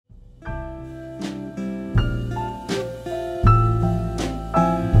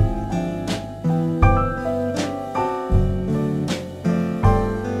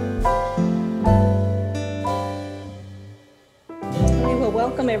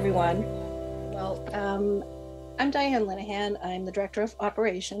everyone. Well, I'm Diane Linehan. I'm the Director of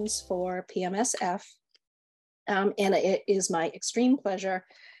Operations for PMS-F, and it is my extreme pleasure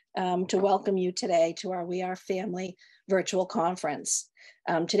to welcome you today to our We Are Family virtual conference.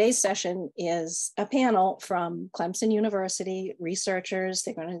 Today's session is a panel from Clemson University researchers.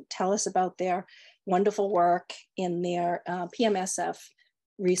 They're going to tell us about their wonderful work in their PMS-F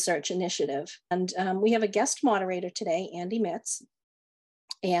research initiative. And we have a guest moderator today, Andy Mitz.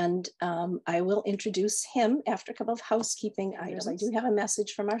 And I will introduce him after a couple of housekeeping items. I do have a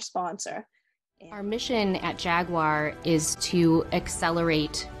message from our sponsor. Our mission at Jaguar is to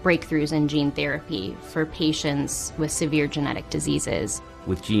accelerate breakthroughs in gene therapy for patients with severe genetic diseases.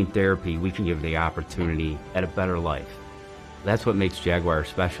 With gene therapy, we can give the opportunity at a better life. That's what makes Jaguar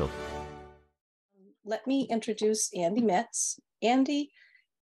special. Let me introduce Andy Mitz. Andy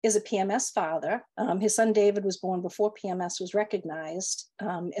is a PMS father. His son David was born before PMS was recognized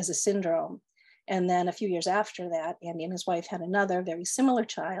as a syndrome. And then a few years after that, Andy and his wife had another very similar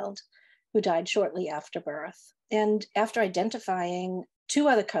child who died shortly after birth. And after identifying two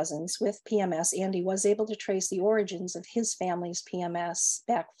other cousins with PMS, Andy was able to trace the origins of his family's PMS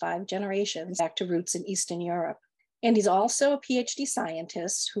back 5 generations, back to roots in Eastern Europe. Andy's also a PhD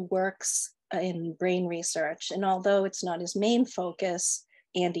scientist who works in brain research. And although it's not his main focus,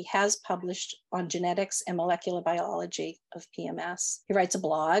 Andy has published on genetics and molecular biology of PMS. He writes a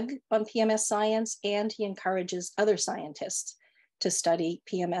blog on PMS science, and he encourages other scientists to study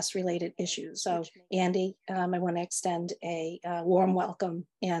PMS-related issues. So, Andy, I want to extend a warm welcome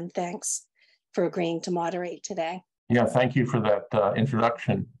and thanks for agreeing to moderate today. Yeah, thank you for that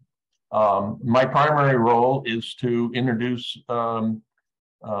introduction. My primary role is to introduce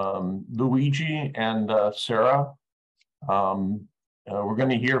Luigi and Sara. We're going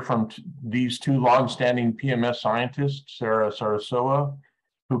to hear from these two longstanding PMS scientists, Sara Sarasua,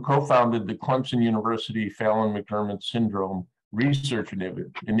 who co-founded the Clemson University Phelan-McDermid Syndrome Research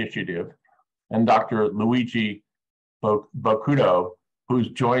Initiative, and Dr. Luigi Boccuto, who's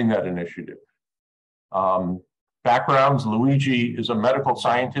joined that initiative. Backgrounds: Luigi is a medical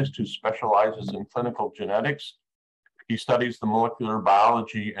scientist who specializes in clinical genetics. He studies the molecular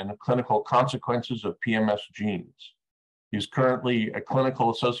biology and the clinical consequences of PMS genes. He's currently a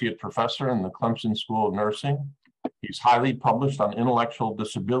clinical associate professor in the Clemson School of Nursing. He's highly published on intellectual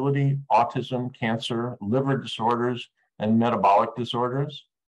disability, autism, cancer, liver disorders, and metabolic disorders.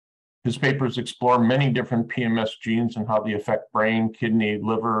 His papers explore many different PMS genes and how they affect brain, kidney,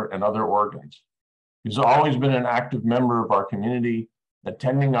 liver, and other organs. He's always been an active member of our community,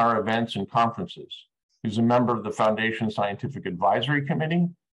 attending our events and conferences. He's a member of the Foundation Scientific Advisory Committee.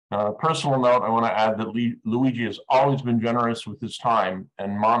 On a personal note, I want to add that Luigi has always been generous with his time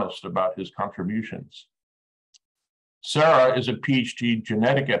and modest about his contributions. Sara is a PhD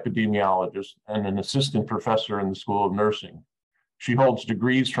genetic epidemiologist and an assistant professor in the School of Nursing. She holds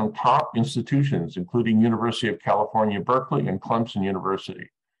degrees from top institutions, including University of California, Berkeley, and Clemson University.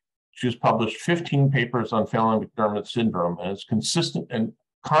 She has published 15 papers on Phelan-McDermid syndrome and is consistent and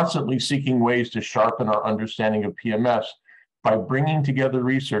constantly seeking ways to sharpen our understanding of PMS by bringing together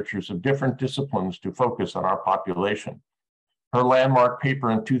researchers of different disciplines to focus on our population. Her landmark paper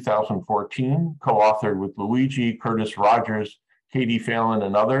in 2014, co-authored with Luigi, Curtis Rogers, Katie Phelan,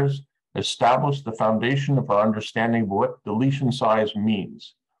 and others, established the foundation of our understanding of what deletion size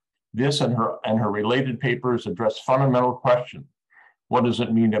means. This and her related papers address fundamental questions. What does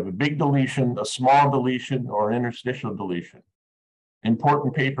it mean to have a big deletion, a small deletion, or an interstitial deletion?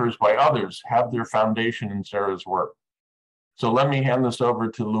 Important papers by others have their foundation in Sara's work. So let me hand this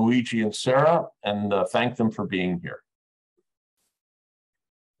over to Luigi and Sara and thank them for being here.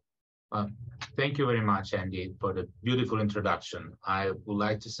 Thank you very much, Andy, for the beautiful introduction. I would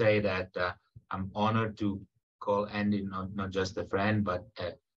like to say that I'm honored to call Andy not just a friend, but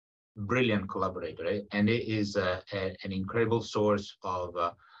a brilliant collaborator. Andy is an incredible source of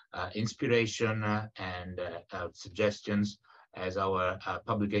inspiration and suggestions, as our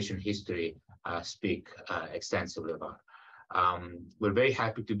publication history speak extensively about. We're very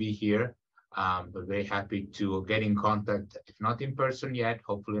happy to be here. We're very happy to get in contact, if not in person yet.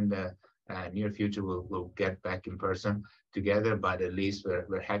 Hopefully in the near future we'll get back in person together, but at least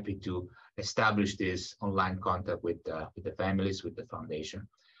we're happy to establish this online contact with the families, with the foundation.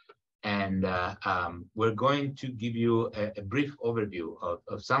 And we're going to give you a brief overview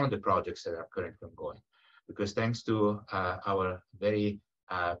of some of the projects that are currently ongoing, because thanks to our very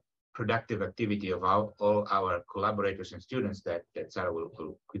productive activity of all our collaborators and students that Sara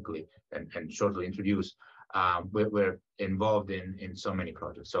will quickly and shortly introduce, we're involved in so many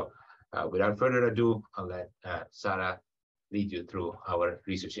projects. So without further ado, I'll let Sara lead you through our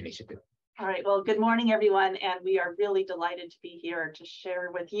research initiative. All right, well, good morning, everyone, and we are really delighted to be here to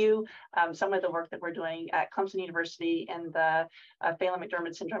share with you some of the work that we're doing at Clemson University and the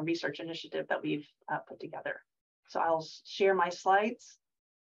Phelan-McDermid Syndrome Research Initiative that we've put together. So I'll share my slides.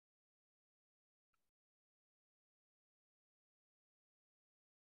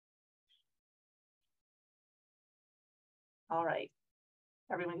 All right,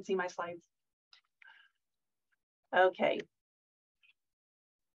 everyone can see my slides? Okay.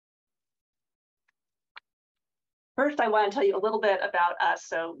 First, I want to tell you a little bit about us.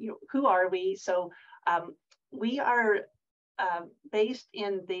 So, who are we? So, we are based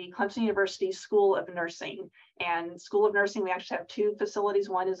in the Clemson University School of Nursing. And School of Nursing, we actually have two facilities.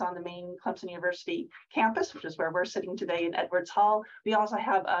 One is on the main Clemson University campus, which is where we're sitting today in Edwards Hall. We also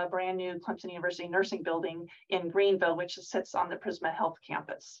have a brand new Clemson University nursing building in Greenville, which sits on the Prisma Health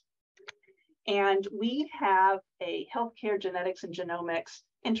campus. And we have a healthcare genetics and genomics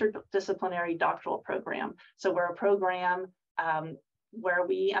interdisciplinary doctoral program. So we're a program where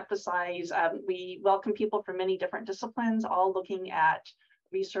we emphasize, we welcome people from many different disciplines, all looking at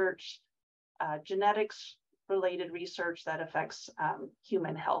research, genetics related research that affects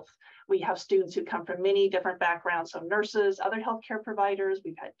human health. We have students who come from many different backgrounds, so nurses, other healthcare providers,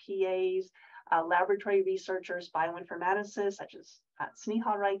 we've had PAs, laboratory researchers, bioinformaticists, such as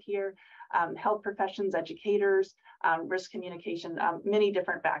Snehal right here, health professions, educators, risk communication, many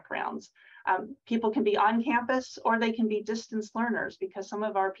different backgrounds. People can be on campus or they can be distance learners, because some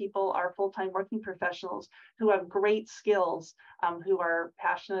of our people are full-time working professionals who have great skills, who are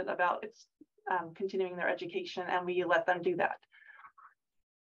passionate about continuing their education, and we let them do that.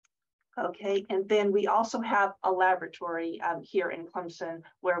 Okay, and then we also have a laboratory here in Clemson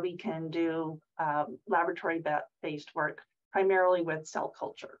where we can do laboratory-based work, primarily with cell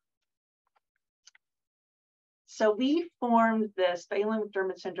culture. So we formed this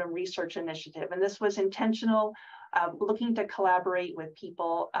Phelan-McDermid Syndrome Research Initiative, and this was intentional, looking to collaborate with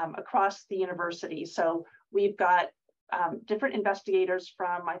people across the university. So we've got different investigators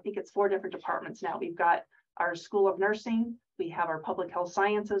from, I think it's 4 different departments now. We've got our School of Nursing, we have our Public Health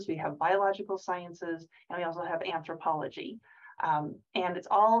Sciences, we have Biological Sciences, and we also have Anthropology. And it's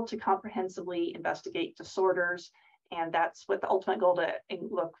all to comprehensively investigate disorders, and that's with the ultimate goal to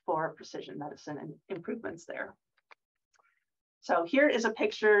look for precision medicine and improvements there. So here is a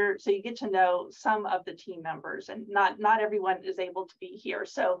picture, so you get to know some of the team members, and not everyone is able to be here.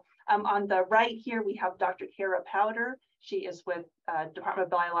 So on the right here, we have Dr. Kara Powder. She is with Department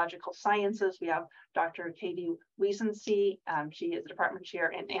of Biological Sciences. We have Dr. Katie Wiesensee. She is the department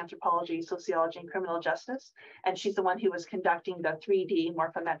chair in Anthropology, Sociology, and Criminal Justice. And she's the one who was conducting the 3D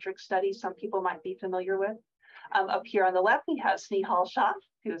morphometric study some people might be familiar with. Up here on the left, we have Snehal Shah,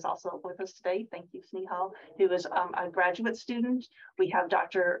 who is also with us today. Thank you, Snehal, who is a graduate student. We have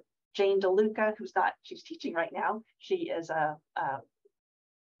Dr. Jane DeLuca, she's teaching right now. She is a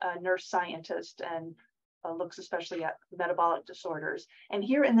nurse scientist and looks especially at metabolic disorders. And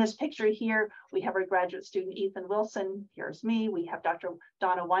here in this picture here, we have our graduate student, Ethan Wilson. Here's me. We have Dr.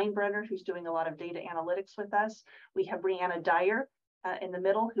 Donna Weinbrenner, who's doing a lot of data analytics with us. We have Brianna Dyer in the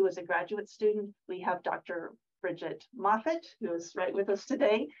middle, who is a graduate student. We have Dr. Bridgette Moffat, who is right with us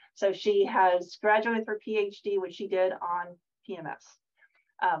today. So she has graduated with her PhD, which she did on PMS.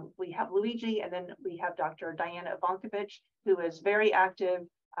 We have Luigi, and then we have Dr. Diana Ivankovich, who is very active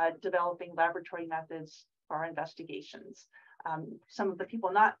developing laboratory methods for our investigations. Some of the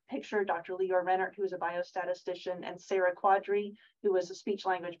people not pictured, Dr. Leor Rennert, who is a biostatistician, and Sarah Quadri, who is a speech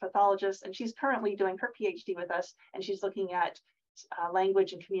language pathologist, and she's currently doing her PhD with us, and she's looking at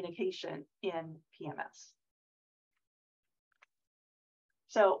language and communication in PMS.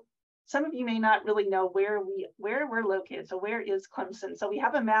 So some of you may not really know where we're located. So where is Clemson? So we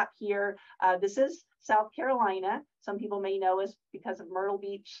have a map here. This is South Carolina. Some people may know us because of Myrtle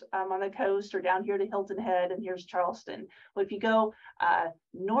Beach on the coast, or down here to Hilton Head, and here's Charleston. But if you go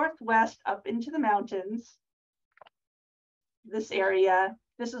northwest up into the mountains, this area,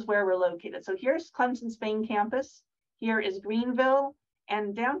 this is where we're located. So here's Clemson's main campus. Here is Greenville,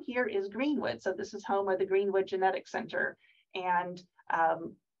 and down here is Greenwood. So this is home of the Greenwood Genetics Center. And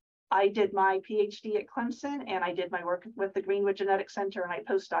I did my PhD at Clemson, and I did my work with the Greenwood Genetics Center, and I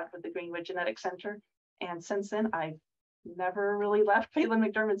postdoc with the Greenwood Genetics Center. And since then, I've never really left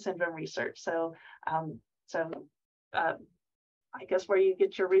Phelan-McDermid syndrome research. So, I guess where you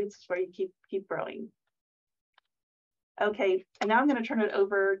get your roots is where you keep growing. Okay, and now I'm going to turn it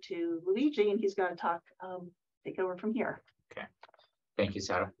over to Luigi, and he's going to take over from here. Okay, thank you,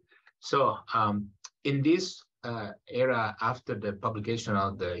 Sarah. So in this era after the publication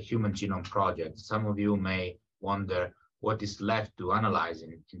of the Human Genome Project, some of you may wonder what is left to analyze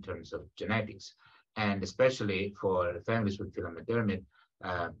in terms of genetics. And especially for families with Phelan-McDermid,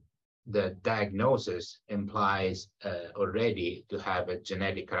 the diagnosis implies already to have a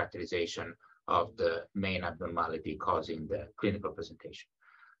genetic characterization of the main abnormality causing the clinical presentation.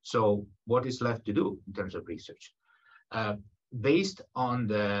 So what is left to do in terms of research? Based on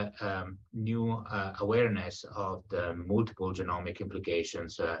the new awareness of the multiple genomic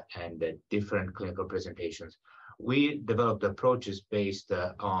implications and the different clinical presentations, we developed approaches based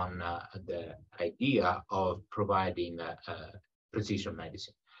on the idea of providing precision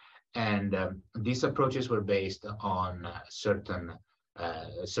medicine. And these approaches were based on certain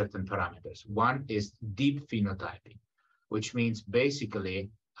parameters. One is deep phenotyping, which means basically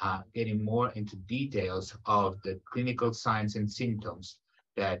getting more into details of the clinical signs and symptoms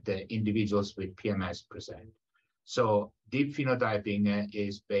that individuals with PMS present. So deep phenotyping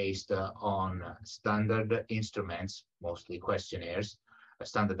is based on standard instruments, mostly questionnaires,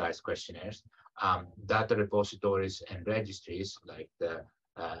 standardized questionnaires, data repositories and registries like the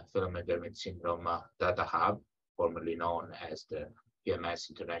Phelan-McDermid Syndrome Data Hub, formerly known as the PMS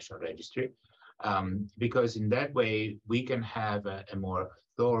International Registry, because in that way we can have a more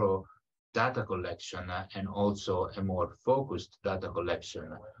thorough data collection and also a more focused data collection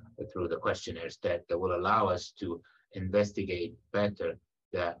through the questionnaires that will allow us to investigate better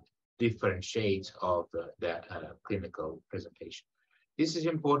the different shades of the clinical presentation. This is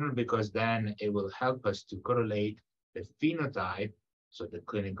important because then it will help us to correlate the phenotype, so the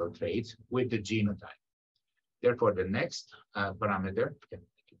clinical traits, with the genotype. Therefore, the next parameter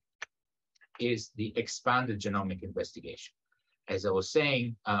is the expanded genomic investigation. As I was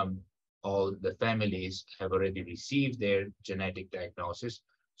saying, all the families have already received their genetic diagnosis,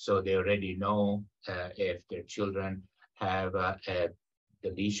 so they already know if their children have a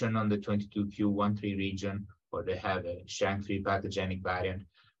deletion on the 22q13 region, or they have a SHANK3 pathogenic variant.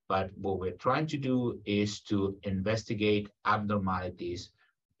 But what we're trying to do is to investigate abnormalities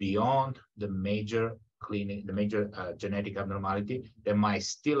beyond the major genetic abnormality that might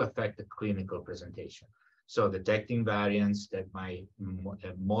still affect the clinical presentation. So detecting variants that might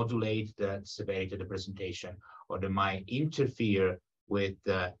modulate the severity of the presentation, or they might interfere with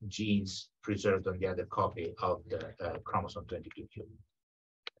the genes preserved on the other copy of the chromosome 22q.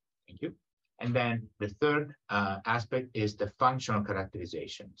 Thank you. And then the third aspect is the functional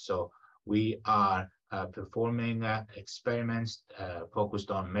characterization. So we are performing experiments focused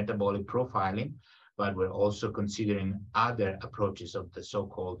on metabolic profiling, but we're also considering other approaches of the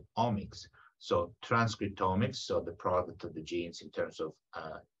so-called omics. So transcriptomics, so the product of the genes in terms of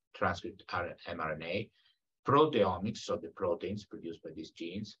transcript mRNA, proteomics, so the proteins produced by these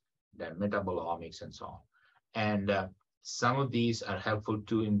genes, then metabolomics and so on. And some of these are helpful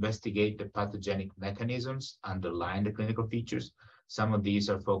to investigate the pathogenic mechanisms underlying the clinical features. Some of these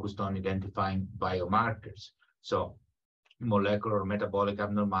are focused on identifying biomarkers, so molecular or metabolic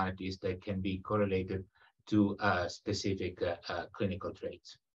abnormalities that can be correlated to specific clinical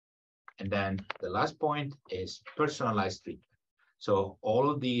traits. And then the last point is personalized treatment. So all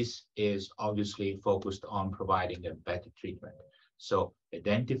of these is obviously focused on providing a better treatment. So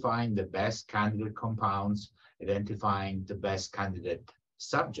identifying the best candidate compounds, identifying the best candidate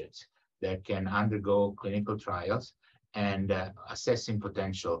subjects that can undergo clinical trials, and assessing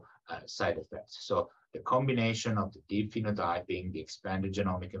potential side effects. So the combination of the deep phenotyping, the expanded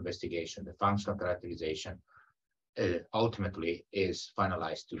genomic investigation, the functional characterization, ultimately is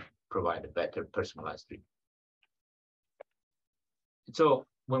finalized to provide a better personalized treatment. So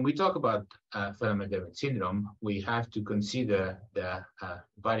when we talk about Phelan-McDermid syndrome, we have to consider the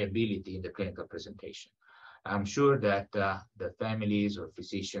variability in the clinical presentation. I'm sure that the families or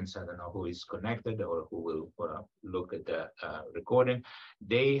physicians, I don't know who is connected or who will look at the recording,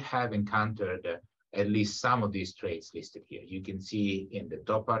 they have encountered at least some of these traits listed here. You can see in the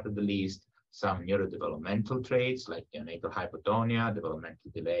top part of the list some neurodevelopmental traits like neonatal hypotonia,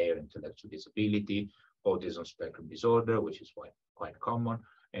 developmental delay or intellectual disability, autism spectrum disorder, which is quite common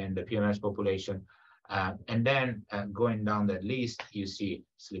in the PMS population. And then going down that list, you see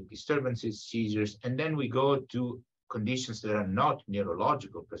sleep disturbances, seizures, and then we go to conditions that are not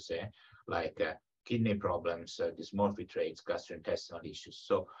neurological per se, like kidney problems, dysmorphic traits, gastrointestinal issues.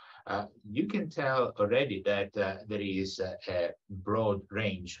 So you can tell already that there is a broad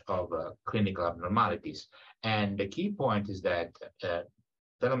range of clinical abnormalities. And the key point is that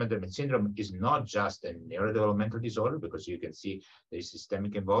Phelan-McDermid syndrome is not just a neurodevelopmental disorder, because you can see there is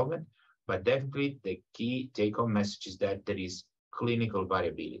systemic involvement, but definitely the key take-home message is that there is clinical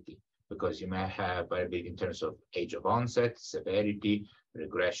variability, because you may have variability in terms of age of onset, severity,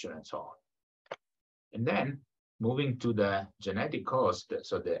 regression, and so on. And then moving to the genetic cause,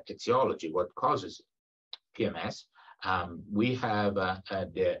 so the etiology, what causes PMS, we have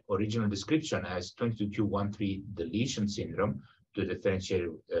the original description as 22q13 deletion syndrome to differentiate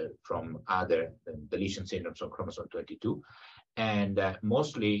from other deletion syndromes of chromosome 22. And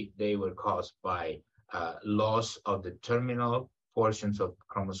mostly they were caused by loss of the terminal portions of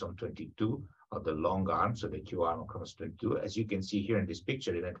chromosome 22 of the long arm, so the Q arm of chromosome 22. As you can see here in this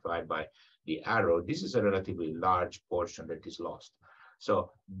picture identified by the arrow, this is a relatively large portion that is lost.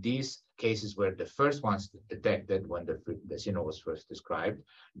 So these cases were the first ones detected when the syndrome was first described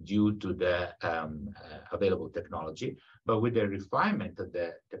due to the available technology. But with the refinement of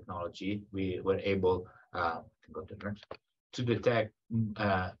the technology, we were able to detect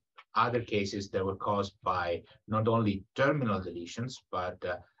other cases that were caused by not only terminal deletions, but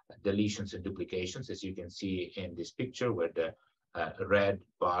deletions and duplications, as you can see in this picture, where the red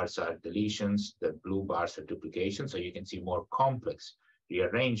bars are deletions, the blue bars are duplications. So you can see more complex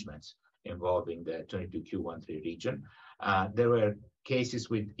rearrangements involving the 22q13 region. There were cases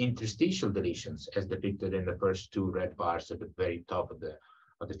with interstitial deletions, as depicted in the first two red bars at the very top of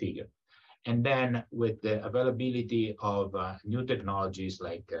the figure. And then with the availability of new technologies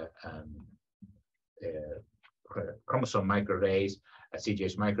like chromosome microarrays,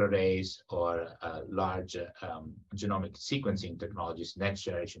 CGS microarrays, or large genomic sequencing technologies, next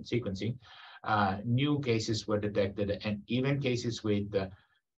generation sequencing, new cases were detected, and even cases with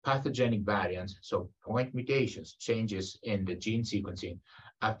pathogenic variants, so point mutations, changes in the gene sequencing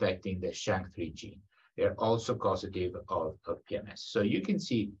affecting the SHANK3 gene. They're also causative of PMS. So you can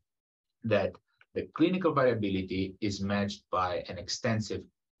see that the clinical variability is matched by an extensive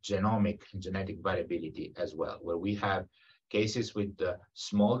genomic and genetic variability as well, where we have cases with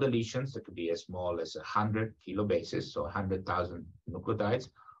small deletions that could be as small as 100 kilobases, so 100,000 nucleotides,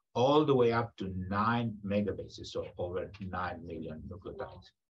 all the way up to 9 megabases, so over 9 million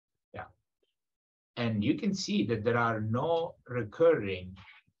nucleotides. Yeah. And you can see that there are no recurring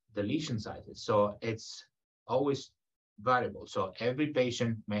deletion sizes, so it's always variable. So every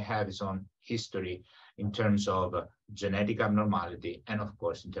patient may have his own history in terms of genetic abnormality and, of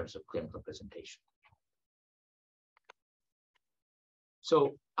course, in terms of clinical presentation.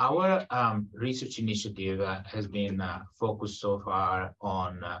 So our research initiative has been focused so far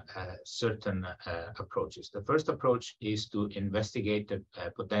on certain approaches. The first approach is to investigate the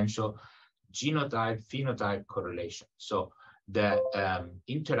potential genotype-phenotype correlation. So the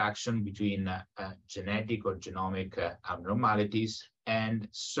interaction between genetic or genomic abnormalities and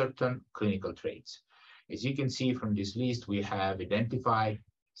certain clinical traits. As you can see from this list, we have identified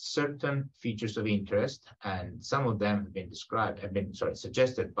certain features of interest, and some of them have been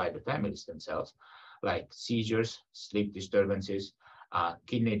suggested by the families themselves, like seizures, sleep disturbances,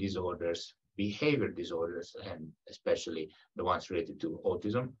 kidney disorders, behavior disorders, and especially the ones related to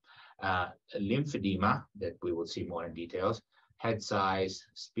autism, lymphedema, that we will see more in details, head size,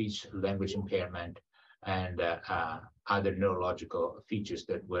 speech language impairment, and other neurological features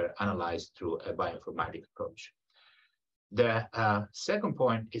that were analyzed through a bioinformatic approach. The second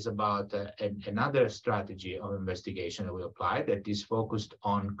point is about another strategy of investigation that we applied that is focused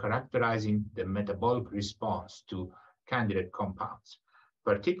on characterizing the metabolic response to candidate compounds.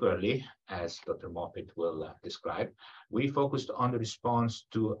 Particularly, as Dr. Moffitt will describe, we focused on the response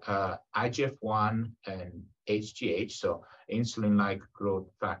to IGF-1 and HGH, so insulin-like growth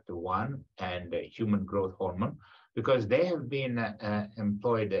factor 1 and human growth hormone, because they have been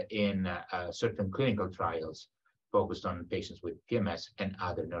employed in certain clinical trials focused on patients with PMS and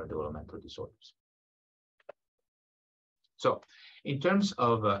other neurodevelopmental disorders. So in terms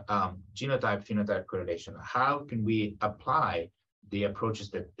of genotype-phenotype correlation, how can we apply the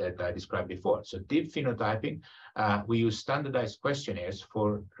approaches that I described before? So deep phenotyping, we use standardized questionnaires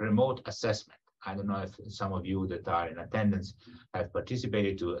for remote assessment. I don't know if some of you that are in attendance have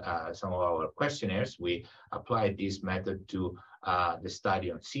participated to some of our questionnaires. We applied this method to the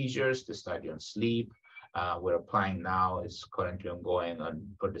study on seizures, the study on sleep. We're applying now, it's currently ongoing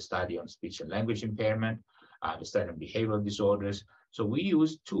for the study on speech and language impairment, the study on behavioral disorders. So we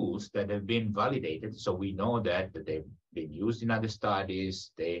use tools that have been validated. So we know that they've been used in other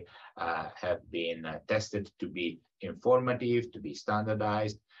studies. They have been tested to be informative, to be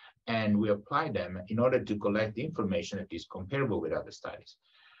standardized, and we apply them in order to collect the information that is comparable with other studies.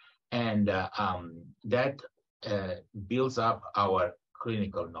 And that builds up our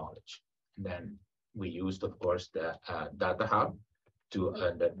clinical knowledge. And then we used, of course, the data hub to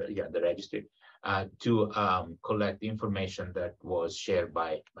the registry to collect the information that was shared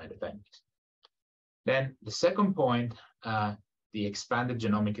by the families. Then the second point the expanded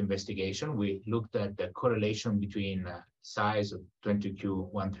genomic investigation, we looked at the correlation between size of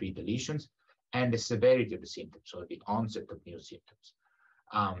 22q13 deletions and the severity of the symptoms, so the onset of new symptoms.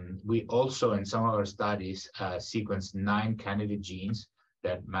 We also, in some of our studies, sequenced 9 candidate genes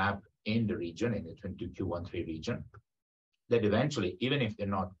that map in the region, in the 22q13 region, that eventually, even if they're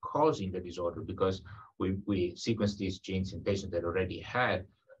not causing the disorder, because we sequenced these genes in patients that already had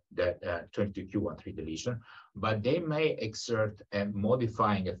that 22q13 deletion, but they may exert a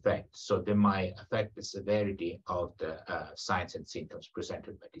modifying effect. So they might affect the severity of the signs and symptoms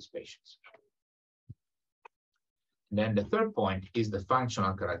presented by these patients. And then the third point is the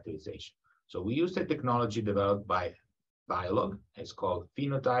functional characterization. So we use the technology developed by Biolog. It's called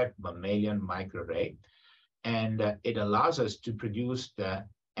phenotype mammalian microarray. And it allows us to produce the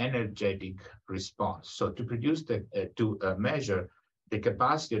energetic response. So to produce measure the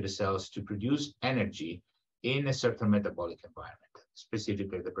capacity of the cells to produce energy in a certain metabolic environment,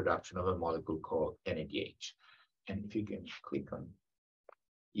 specifically the production of a molecule called NADH. And if you can click on,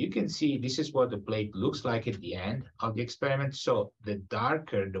 you can see this is what the plate looks like at the end of the experiment. So the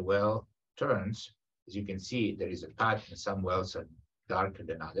darker the well turns, as you can see, there is a pattern. Some wells are darker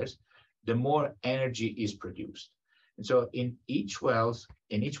than others. The more energy is produced. And so in each well,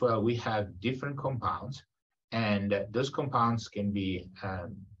 we have different compounds, and those compounds can be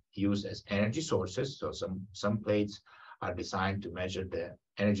used as energy sources. So some plates are designed to measure the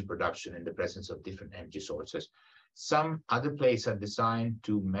energy production in the presence of different energy sources. Some other plates are designed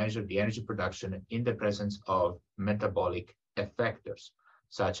to measure the energy production in the presence of metabolic effectors,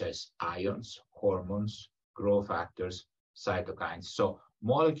 such as ions, hormones, growth factors, cytokines. So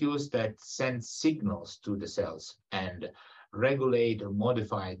molecules that send signals to the cells and regulate or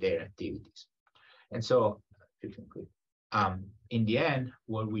modify their activities. And so, in the end,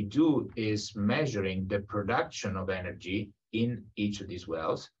 what we do is measuring the production of energy in each of these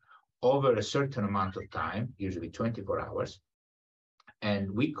wells over a certain amount of time, usually 24 hours.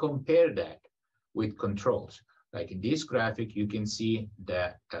 And we compare that with controls. Like in this graphic, you can see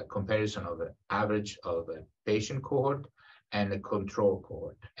the comparison of an average of a patient cohort and a control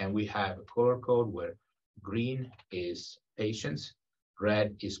cohort. And we have a color code where green is patients,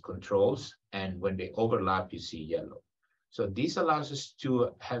 red is controls, and when they overlap, you see yellow. So this allows us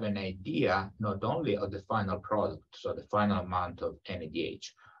to have an idea not only of the final product, so the final amount of NADH,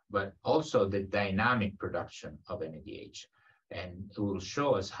 but also the dynamic production of NADH. And it will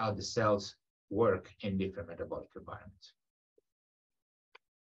show us how the cells work in different metabolic environments.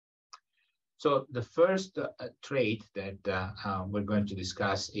 So the first trait that we're going to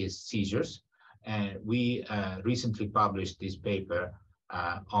discuss is seizures. And we recently published this paper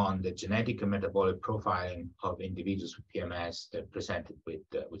on the genetic and metabolic profiling of individuals with PMS that presented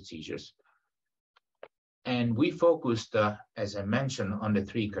with seizures. And we focused, as I mentioned, on the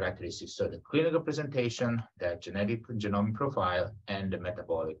 3 characteristics. So the clinical presentation, the genetic and genomic profile, and the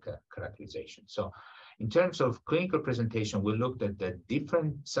metabolic characterization. So in terms of clinical presentation, we looked at the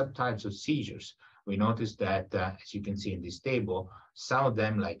different subtypes of seizures. We noticed that, as you can see in this table, some of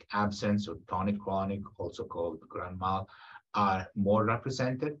them, like absence or tonic-clonic, also called grand mal, are more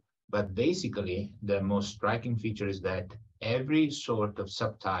represented. But basically, the most striking feature is that every sort of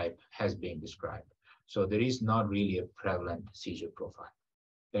subtype has been described. So there is not really a prevalent seizure profile.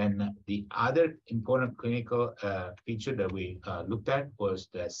 Then the other important clinical feature that we looked at was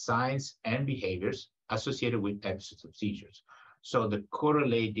the signs and behaviors associated with episodes of seizures. So the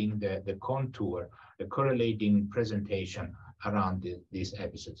correlating, the contour, the correlating presentation around these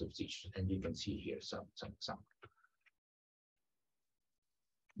episodes of seizures. And you can see here some examples.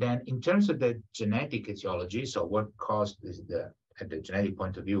 Then in terms of the genetic etiology, so what caused at the genetic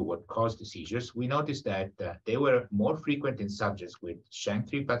point of view, what caused the seizures, we noticed that they were more frequent in subjects with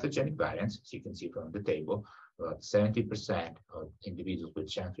SHANK3 pathogenic variants, as you can see from the table. About 70% of individuals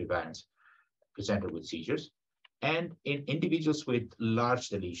with SHANK3 variants presented with seizures, and in individuals with large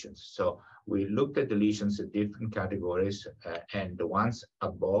deletions. So we looked at deletions in different categories, and the ones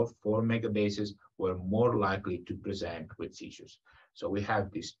above 4 megabases were more likely to present with seizures. So we have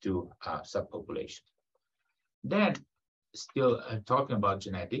these 2 subpopulations. Then, still talking about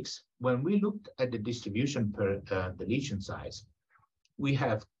genetics, when we looked at the distribution per deletion size, we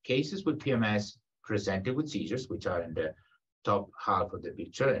have cases with PMS presented with seizures, which are in the top half of the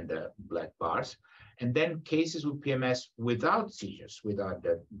picture in the black bars, and then cases with PMS without seizures, which are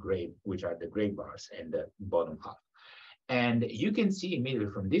the gray bars in the bottom half. And you can see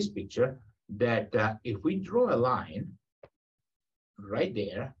immediately from this picture that if we draw a line right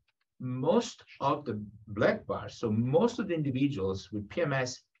there, most of the black bars, so most of the individuals with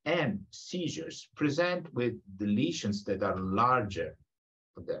PMS and seizures present with deletions that are larger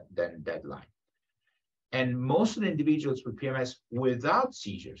than that line. And most of the individuals with PMS without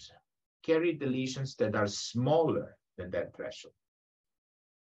seizures carry deletions that are smaller than that threshold.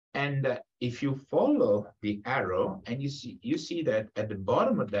 And if you follow the arrow and you see that at the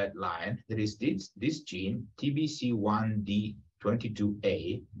bottom of that line, there is this gene,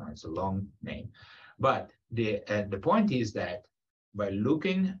 TBC1D22A. Now it's a long name, but the point is that by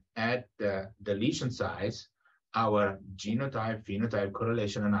looking at the lesion size, our genotype-phenotype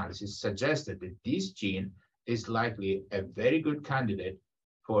correlation analysis suggested that this gene is likely a very good candidate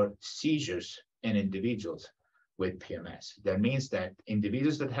for seizures in individuals with PMS. That means that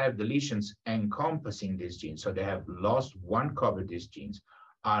individuals that have deletions encompassing these genes, so they have lost one copy of these genes,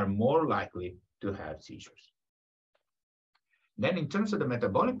 are more likely to have seizures. Then in terms of the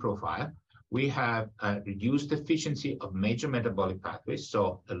metabolic profile, we have reduced efficiency of major metabolic pathways,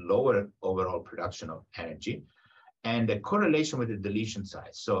 so a lower overall production of energy, and a correlation with the deletion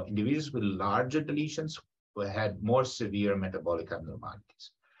size. So individuals with larger deletions had more severe metabolic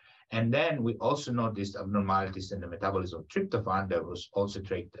abnormalities. And then we also noticed abnormalities in the metabolism of tryptophan that was also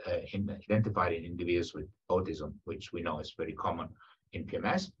identified in individuals with autism, which we know is very common in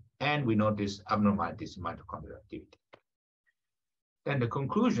PMS. And we noticed abnormalities in mitochondrial activity. Then the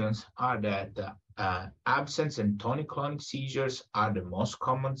conclusions are that absence and tonic-clonic seizures are the most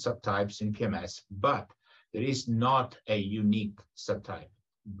common subtypes in PMS, but there is not a unique subtype.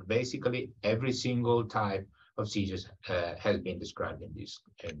 Basically, every single type of seizures has been described in this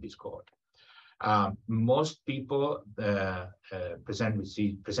cohort. Most people presented with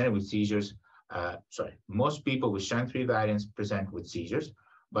seizures. Most people with SHANK3 variants present with seizures,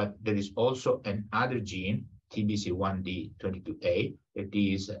 but there is also another gene, TBC1D22A, that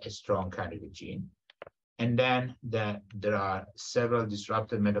is a strong candidate gene. And then there are several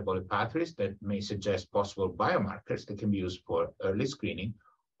disrupted metabolic pathways that may suggest possible biomarkers that can be used for early screening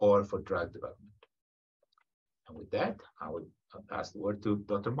or for drug development. And with that, I would pass the word to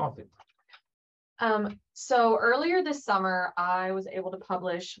Dr. Moffitt. So earlier this summer, I was able to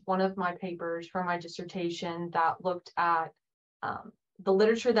publish one of my papers for my dissertation that looked at the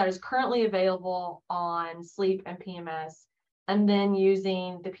literature that is currently available on sleep and PMS, and then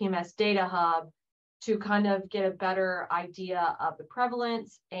using the PMS Data Hub to kind of get a better idea of the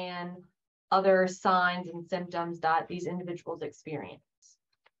prevalence and other signs and symptoms that these individuals experience.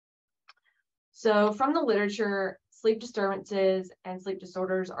 So from the literature, sleep disturbances and sleep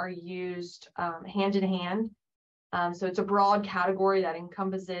disorders are used hand in hand. So it's a broad category that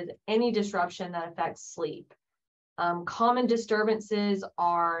encompasses any disruption that affects sleep. Common disturbances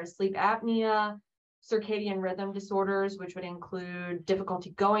are sleep apnea, circadian rhythm disorders, which would include difficulty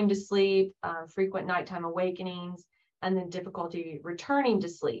going to sleep, frequent nighttime awakenings, and then difficulty returning to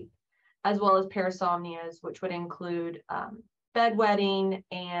sleep, as well as parasomnias, which would include bedwetting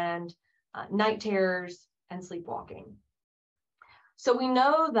and night terrors and sleepwalking. So we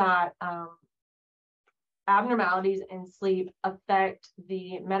know that abnormalities in sleep affect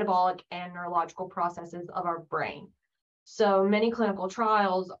the metabolic and neurological processes of our brain. So many clinical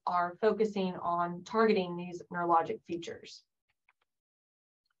trials are focusing on targeting these neurologic features.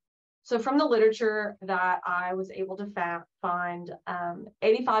 So from the literature that I was able to find,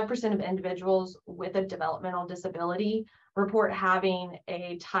 85% of individuals with a developmental disability report having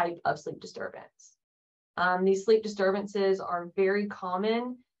a type of sleep disturbance. These sleep disturbances are very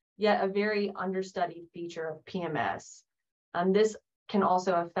common, yet a very understudied feature of PMS. This can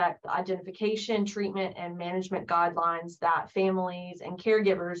also affect the identification, treatment, and management guidelines that families and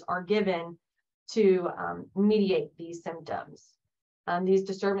caregivers are given to mediate these symptoms. These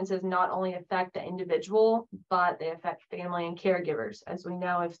disturbances not only affect the individual, but they affect family and caregivers. As we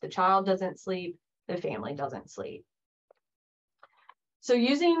know, if the child doesn't sleep, the family doesn't sleep. So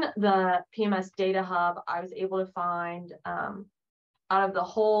using the PMS Data Hub, I was able to find out of the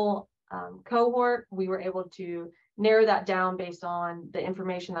whole cohort, we were able to narrow that down based on the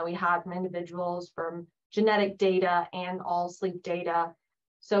information that we had from individuals, from genetic data and all sleep data.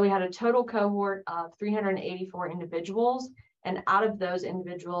 So we had a total cohort of 384 individuals, and out of those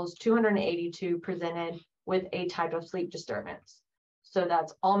individuals, 282 presented with a type of sleep disturbance. So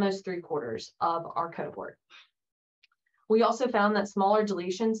that's almost 3/4 of our cohort. We also found that smaller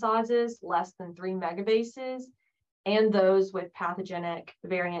deletion sizes, less than 3 megabases, and those with pathogenic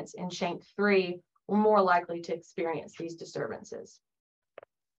variants in SHANK3 were more likely to experience these disturbances.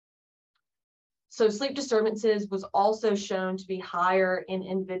 So sleep disturbances was also shown to be higher in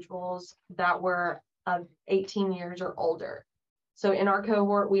individuals that were of 18 years or older. So in our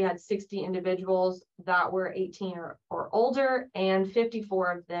cohort, we had 60 individuals that were 18 or older, and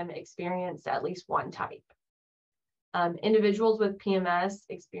 54 of them experienced at least one type. Individuals with PMS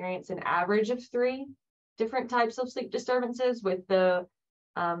experience an average of 3 different types of sleep disturbances, with the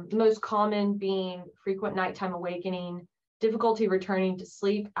most common being frequent nighttime awakening, difficulty returning to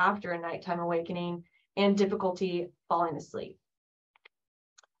sleep after a nighttime awakening, and difficulty falling asleep.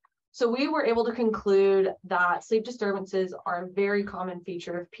 So we were able to conclude that sleep disturbances are a very common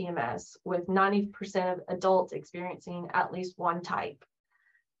feature of PMS, with 90% of adults experiencing at least one type.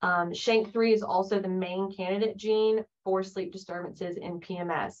 SHANK3 is also the main candidate gene for sleep disturbances in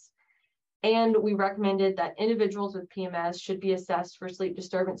PMS. And we recommended that individuals with PMS should be assessed for sleep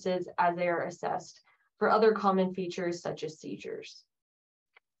disturbances as they are assessed for other common features such as seizures.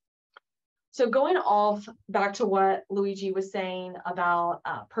 So going off back to what Luigi was saying about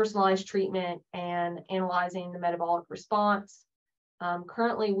personalized treatment and analyzing the metabolic response,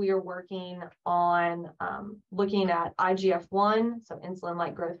 currently we are working on looking at IGF-1, so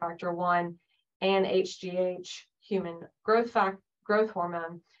insulin-like growth factor 1, and HGH, human growth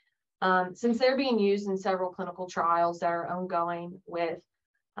hormone, since they're being used in several clinical trials that are ongoing with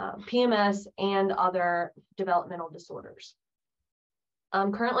PMS and other developmental disorders.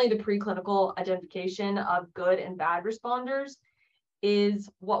 Currently, the preclinical identification of good and bad responders is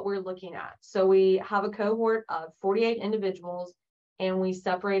what we're looking at. So we have a cohort of 48 individuals, and we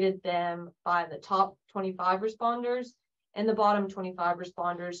separated them by the top 25 responders and the bottom 25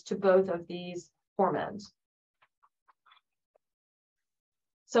 responders to both of these hormones.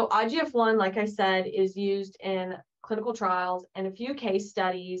 So IGF-1, like I said, is used in clinical trials, and a few case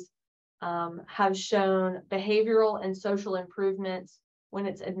studies have shown behavioral and social improvements when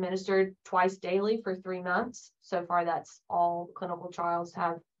it's administered twice daily for 3 months. So far, that's all clinical trials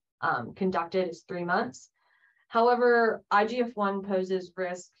have conducted, is 3 months. However, IGF-1 poses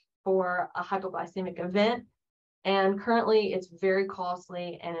risk for a hypoglycemic event, and currently it's very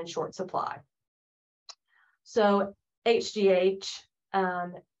costly and in short supply. So HGH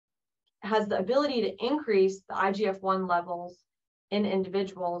has the ability to increase the IGF-1 levels in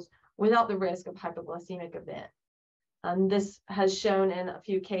individuals without the risk of hypoglycemic event. This has shown in a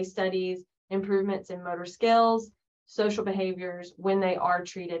few case studies improvements in motor skills, social behaviors when they are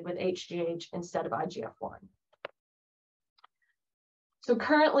treated with HGH instead of IGF-1. So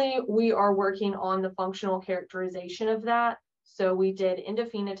currently we are working on the functional characterization of that. So we did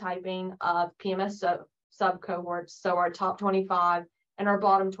endophenotyping of PMS subcohorts, so our top 25 and our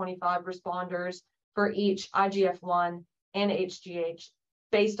bottom 25 responders for each IGF-1 and HGH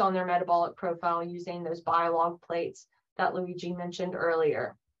based on their metabolic profile using those biolog plates that Luigi mentioned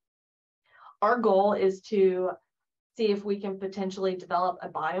earlier. Our goal is to see if we can potentially develop a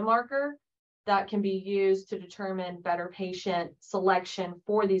biomarker that can be used to determine better patient selection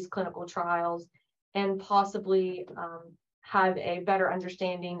for these clinical trials, and possibly have a better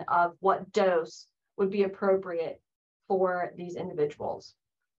understanding of what dose would be appropriate for these individuals.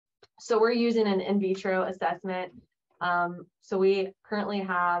 So we're using an in vitro assessment. So we currently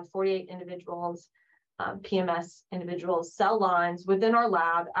have 48 individuals, PMS individuals, cell lines within our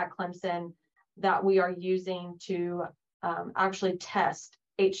lab at Clemson that we are using to actually test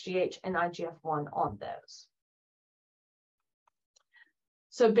HGH and IGF-1 on those.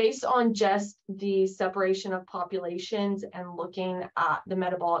 So based on just the separation of populations and looking at the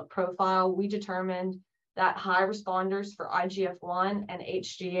metabolic profile, we determined that high responders for IGF-1 and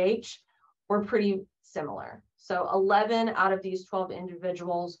HGH were pretty similar. So 11 out of these 12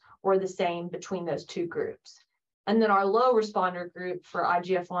 individuals were the same between those two groups. And then our low responder group for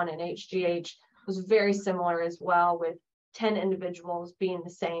IGF-1 and HGH was very similar as well, with 10 individuals being the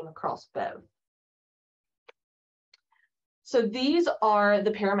same across both. So these are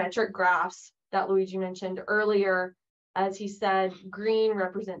the parametric graphs that Luigi mentioned earlier. As he said, green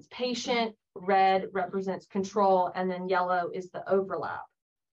represents patient, red represents control, and then yellow is the overlap.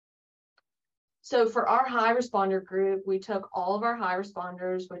 So for our high responder group, we took all of our high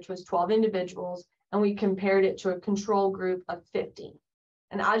responders, which was 12 individuals, and we compared it to a control group of 50.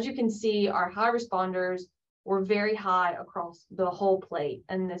 And as you can see, our high responders were very high across the whole plate.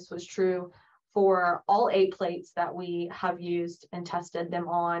 And this was true for all 8 plates that we have used and tested them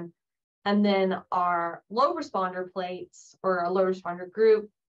on. And then our low responder plates, or our low responder group,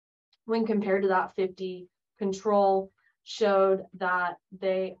 when compared to that 50 control, showed that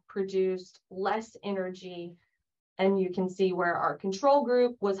they produced less energy. And you can see where our control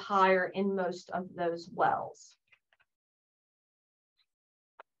group was higher in most of those wells.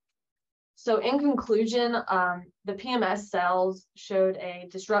 So in conclusion, the PMS cells showed a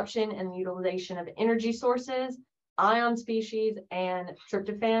disruption in the utilization of energy sources, ion species, and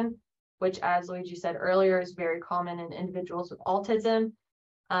tryptophan, which, as Luigi said earlier, is very common in individuals with autism.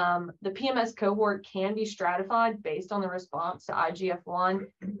 The PMS cohort can be stratified based on the response to IGF-1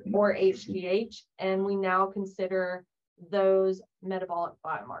 or HGH, and we now consider those metabolic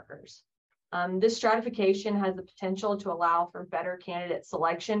biomarkers. This stratification has the potential to allow for better candidate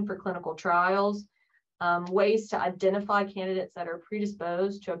selection for clinical trials, ways to identify candidates that are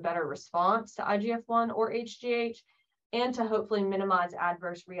predisposed to a better response to IGF-1 or HGH, and to hopefully minimize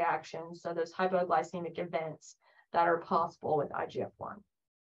adverse reactions, so those hypoglycemic events that are possible with IGF-1.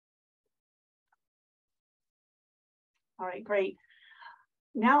 All right, great.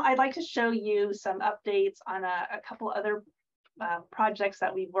 Now I'd like to show you some updates on a couple other projects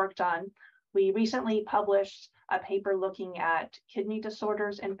that we've worked on. We recently published a paper looking at kidney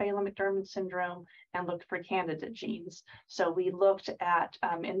disorders and Phelan-McDermid syndrome and looked for candidate genes. So we looked at,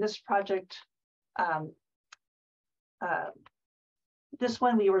 in this project, this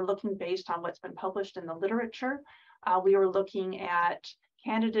one we were looking based on what's been published in the literature. We were looking at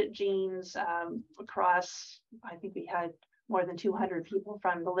candidate genes across, I think we had more than 200 people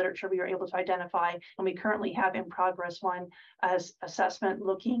from the literature we were able to identify, and we currently have in progress one as assessment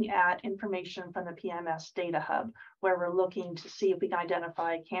looking at information from the PMS Data Hub, where we're looking to see if we can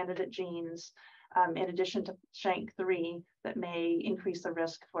identify candidate genes in addition to SHANK3 that may increase the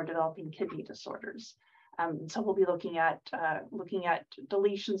risk for developing kidney disorders. So we'll be looking at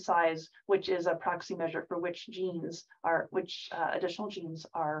deletion size, which is a proxy measure for which additional genes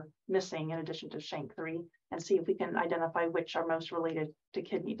are missing in addition to SHANK3, and see if we can identify which are most related to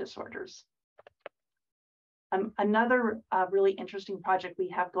kidney disorders. Another really interesting project we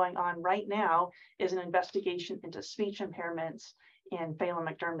have going on right now is an investigation into speech impairments in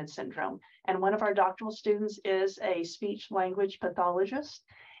Phelan-McDermid syndrome. And one of our doctoral students is a speech language pathologist,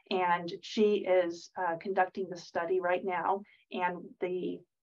 and she is conducting the study right now. And the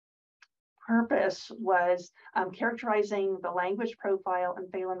purpose was characterizing the language profile in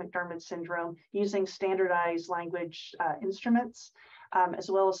Phelan-McDermid syndrome using standardized language instruments, as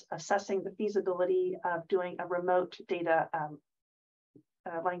well as assessing the feasibility of doing a remote data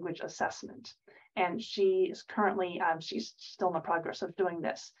language assessment. And she is currently, she's still in the progress of doing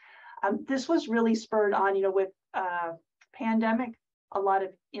this. This was really spurred on, with pandemic, a lot of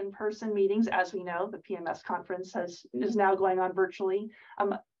in-person meetings. As we know, the PMS conference is now going on virtually.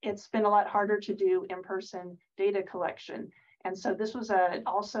 It's been a lot harder to do in-person data collection. And so this was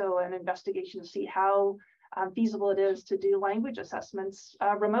also an investigation to see how feasible it is to do language assessments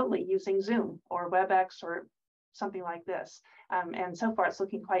remotely using Zoom or WebEx or something like this. And so far it's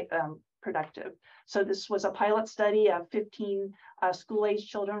looking quite productive. So this was a pilot study of 15 school-age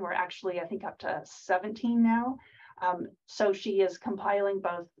children. We're actually, I think, up to 17 now. So she is compiling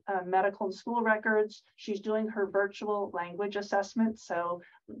both medical and school records. She's doing her virtual language assessment. So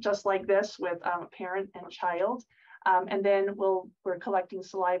just like this with parent and child. And then we're collecting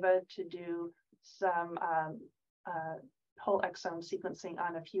saliva to do some whole exome sequencing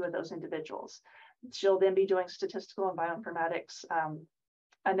on a few of those individuals. She'll then be doing statistical and bioinformatics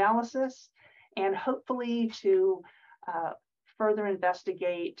analysis, and hopefully to further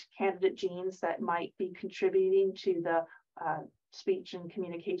investigate candidate genes that might be contributing to the speech and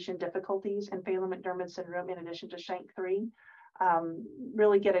communication difficulties in Phelan-McDermid syndrome in addition to SHANK3.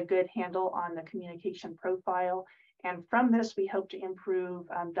 Really get a good handle on the communication profile. And from this, we hope to improve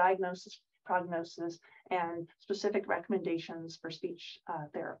diagnosis, prognosis, and specific recommendations for speech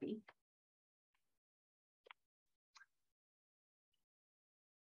therapy.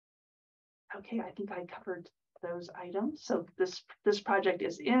 Okay, I think I covered those items. So this project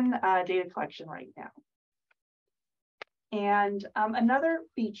is in data collection right now. And another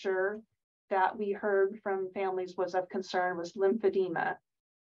feature that we heard from families was of concern was lymphedema.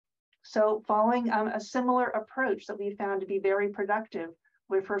 So following a similar approach that we found to be very productive,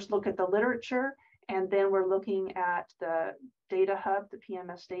 we first look at the literature, and then we're looking at the data hub, the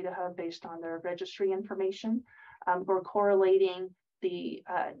PMS data hub, based on their registry information. We're correlating the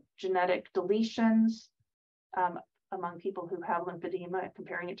genetic deletions among people who have lymphedema,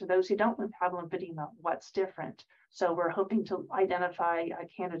 comparing it to those who don't have lymphedema. What's different? So we're hoping to identify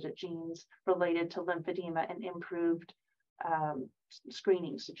candidate genes related to lymphedema and improved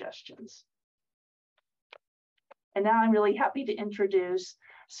screening suggestions. And now I'm really happy to introduce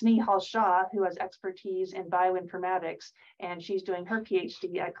Snehal Shah, who has expertise in bioinformatics, and she's doing her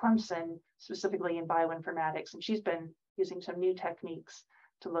PhD at Clemson, specifically in bioinformatics. And she's been using some new techniques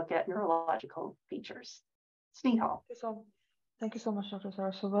to look at neurological features. Snehal. Thank you so much, Dr.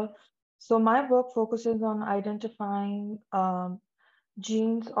 Sarasua. So my work focuses on identifying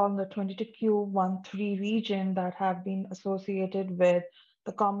genes on the 22q13 region that have been associated with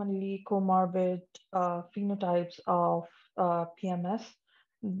the commonly comorbid phenotypes of PMS,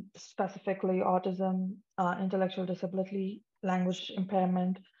 specifically autism, intellectual disability, language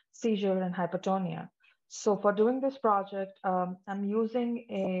impairment, seizure, and hypertonia. So for doing this project, I'm using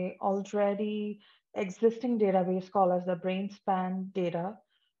a already existing database called as the BrainSpan data,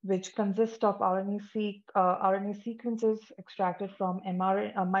 which consists of RNA sequences extracted from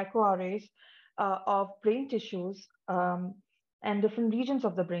microarrays of brain tissues and different regions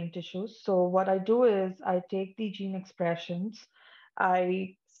of the brain tissues. So what I do is I take the gene expressions,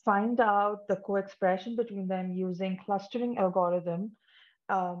 I find out the co-expression between them using clustering algorithm.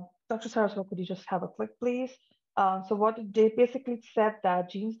 Dr. Sarasua, could you just have a click, please? So what they basically said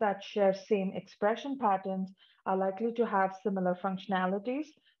that genes that share same expression patterns are likely to have similar functionalities.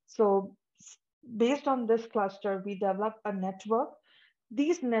 So based on this cluster, we develop a network.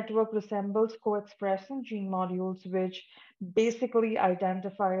 These network resembles co-expressing gene modules, which basically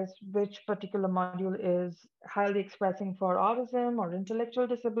identifies which particular module is highly expressing for autism or intellectual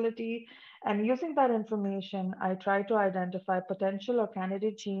disability. And using that information, I try to identify potential or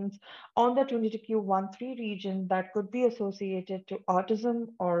candidate genes on the 22q13 region that could be associated to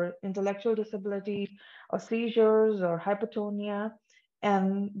autism or intellectual disability or seizures or hypertonia.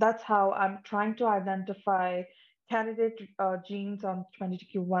 And that's how I'm trying to identify candidate genes on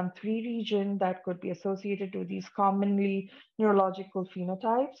 22q13 region that could be associated to these commonly neurological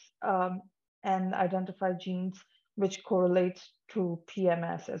phenotypes and identify genes which correlates to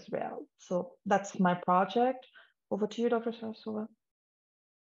PMS as well. So that's my project. Over to you, Dr. Sarasua.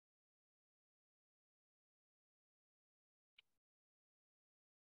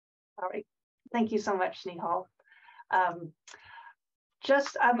 All right, thank you so much, Nihal.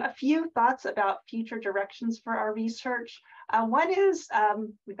 Just a few thoughts about future directions for our research. One is,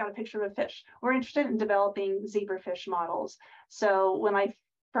 we've got a picture of a fish. We're interested in developing zebrafish models. So when I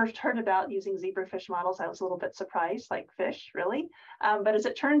first heard about using zebrafish models, I was a little bit surprised, like fish, really? But as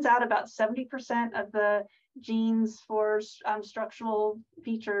it turns out, about 70% of the genes for structural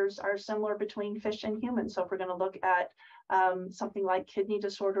features are similar between fish and humans. So if we're going to look at something like kidney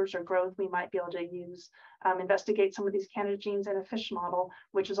disorders or growth, we might be able to use, investigate some of these candidate genes in a fish model,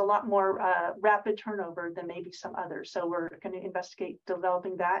 which is a lot more rapid turnover than maybe some others. So we're going to investigate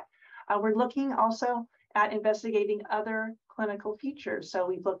developing that. We're looking also at investigating other clinical features. So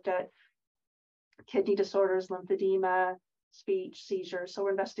we've looked at kidney disorders, lymphedema, speech, seizures. So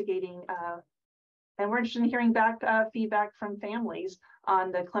we're investigating, and we're interested in hearing back feedback from families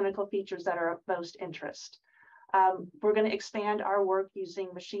on the clinical features that are of most interest. We're going to expand our work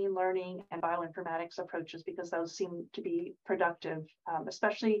using machine learning and bioinformatics approaches because those seem to be productive,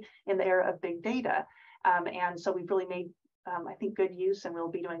 especially in the era of big data. And so we've really made, I think, good use, and we'll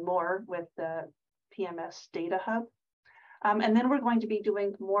be doing more with the PMS Data Hub. And then we're going to be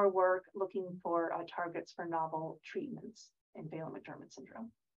doing more work looking for targets for novel treatments in Phelan-McDermid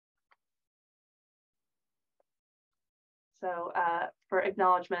syndrome. So for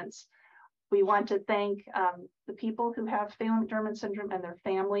acknowledgements, we want to thank the people who have Phelan-McDermid syndrome and their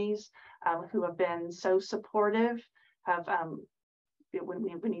families who have been so supportive.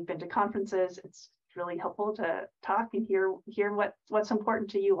 When you've been to conferences, it's really helpful to talk and hear what's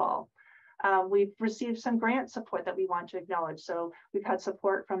important to you all. We've received some grant support that we want to acknowledge. So we've had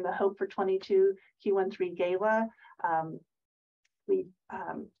support from the Hope for 22 Q13 Gala. We've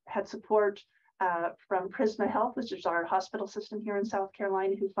had support from Prisma Health, which is our hospital system here in South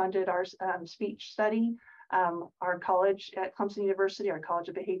Carolina, who funded our speech study. Our college at Clemson University, our College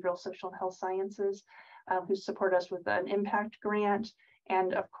of Behavioral, Social, and Health Sciences, who support us with an impact grant.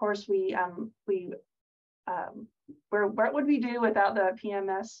 And of course, what would we do without the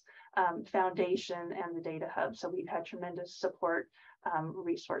PMS Foundation and the Data Hub? So we've had tremendous support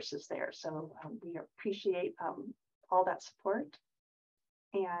resources there. So we appreciate all that support.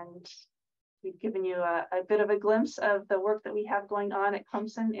 And we've given you a bit of a glimpse of the work that we have going on at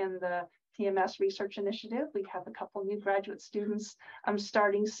Clemson in the PMS Research Initiative. We have a couple new graduate students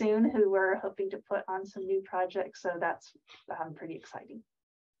starting soon who we're hoping to put on some new projects. So that's pretty exciting.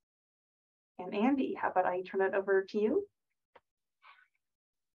 And Andy, how about I turn it over to you?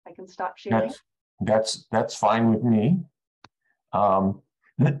 I can stop sharing. That's fine with me.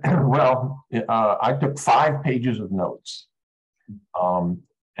 Well, I took 5 pages of notes.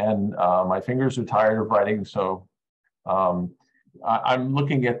 And my fingers are tired of writing, so I'm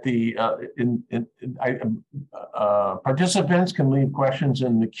looking at the participants can leave questions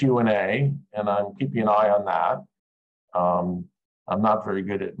in the Q&A, and I'm keeping an eye on that. I'm not very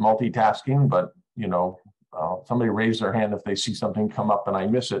good at multitasking, but you know, somebody raise their hand if they see something come up and I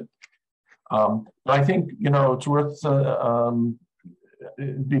miss it. But I think, it's worth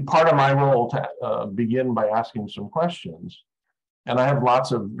be part of my role to begin by asking some questions. And I have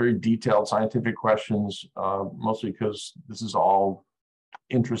lots of very detailed scientific questions, mostly because this is all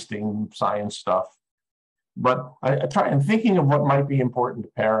interesting science stuff. But I try and thinking of what might be important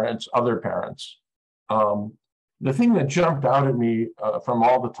to parents, other parents. The thing that jumped out at me from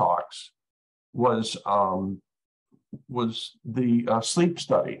all the talks was the sleep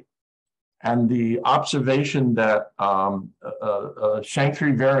study and the observation that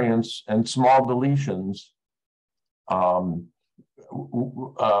SHANK3 variants and small deletions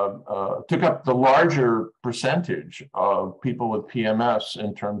took up the larger percentage of people with PMS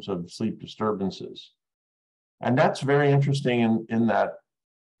in terms of sleep disturbances. And that's very interesting in that,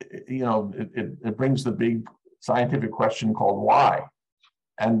 it brings the big scientific question called why.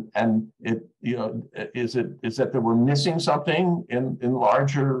 And it, is that we're missing something in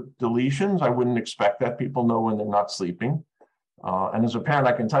larger deletions? I wouldn't expect that. People know when they're not sleeping. And as a parent,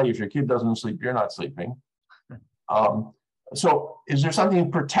 I can tell you, if your kid doesn't sleep, you're not sleeping. So is there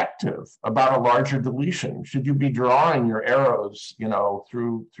something protective about a larger deletion? Should you be drawing your arrows,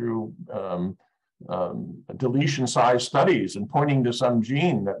 through deletion size studies and pointing to some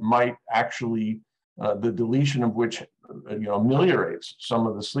gene that might actually, the deletion of which, ameliorates some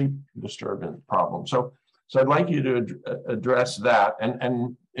of the sleep disturbance problems. So I'd like you to address that.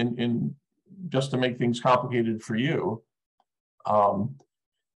 And in just to make things complicated for you, I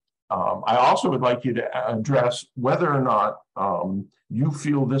also would like you to address whether or not you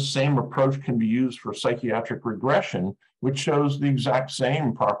feel this same approach can be used for psychiatric regression, which shows the exact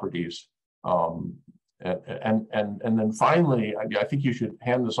same properties. And then finally, I think you should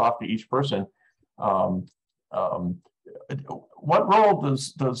hand this off to each person. What role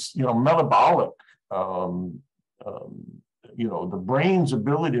does metabolic, the brain's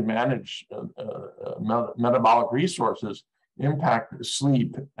ability to manage metabolic resources impact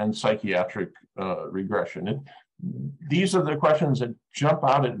sleep and psychiatric regression? These are the questions that jump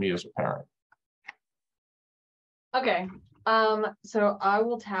out at me as a parent. Okay, so I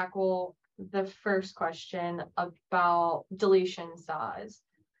will tackle the first question about deletion size.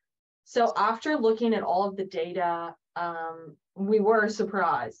 So after looking at all of the data, we were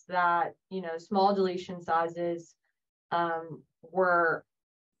surprised that, small deletion sizes were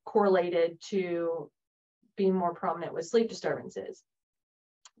correlated to being more prominent with sleep disturbances.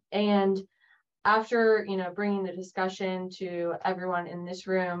 And after, bringing the discussion to everyone in this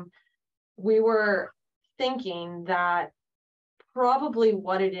room, we were thinking that probably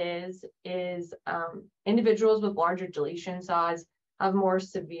what it is individuals with larger deletion size have more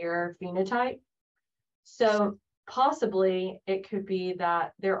severe phenotype. So possibly it could be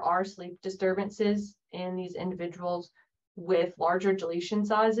that there are sleep disturbances in these individuals with larger deletion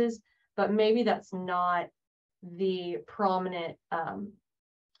sizes, but maybe that's not the prominent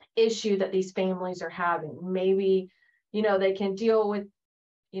issue that these families are having. Maybe, they can deal with,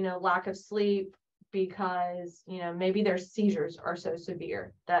 lack of sleep because, maybe their seizures are so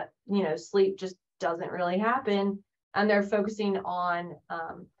severe that, sleep just doesn't really happen. And they're focusing on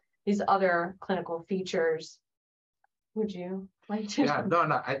these other clinical features. Would you like to? Yeah,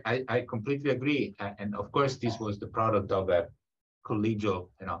 no, I completely agree. And of course, this was the product of a collegial,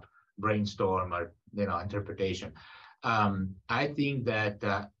 brainstorm or, interpretation. I think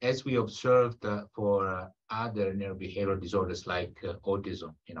that as we observed for other neurobehavioral disorders like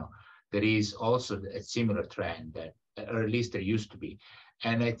autism, there is also a similar trend that, or at least there used to be.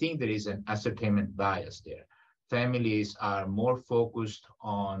 And I think there is an ascertainment bias there. Families are more focused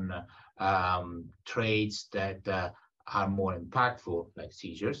on traits that are more impactful, like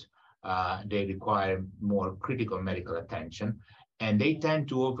seizures. They require more critical medical attention, and they tend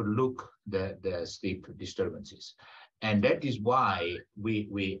to overlook the sleep disturbances. And that is why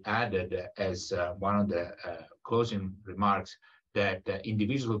we added as one of the closing remarks that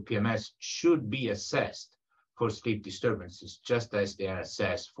individual PMS should be assessed for sleep disturbances, just as they are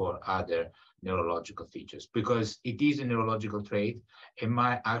assessed for other neurological features, because it is a neurological trait. It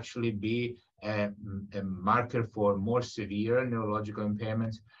might actually be a marker for more severe neurological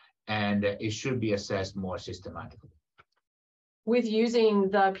impairments, and it should be assessed more systematically. With using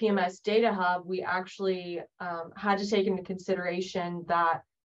the PMS Data Hub, we actually had to take into consideration that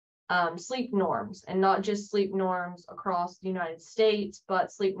sleep norms, and not just sleep norms across the United States,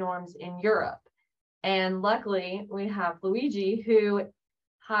 but sleep norms in Europe. And luckily, we have Luigi, who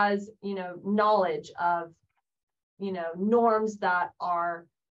has, knowledge of, norms that are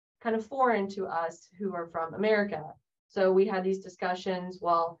kind of foreign to us who are from America. So we had these discussions.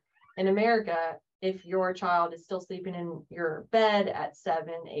 Well, in America, if your child is still sleeping in your bed at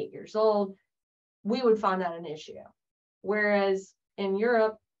 7, 8 years old, we would find that an issue. Whereas in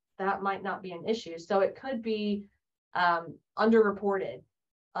Europe, that might not be an issue. So it could be underreported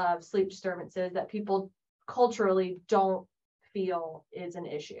of sleep disturbances that people culturally don't feel is an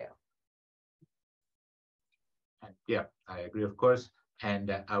issue. Yeah, I agree, of course.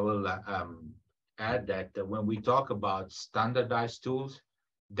 And I will add that when we talk about standardized tools,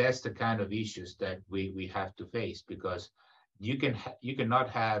 that's the kind of issues that we have to face, because you cannot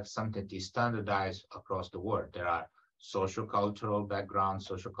have something that is standardized across the world. There are social cultural backgrounds,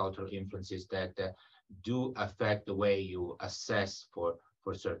 social cultural influences that do affect the way you assess for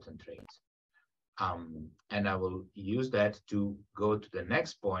certain traits. And I will use that to go to the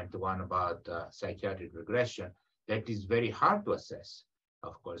next point, the one about psychiatric regression. That is very hard to assess,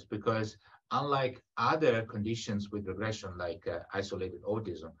 of course, because unlike other conditions with regression, like isolated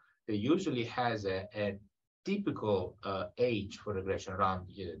autism, there usually has a typical age for regression around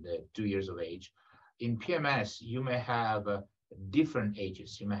the 2 years of age. In PMS, you may have different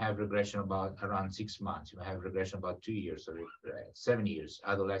ages. You may have regression about around 6 months. You may have regression about 2 years or 7 years,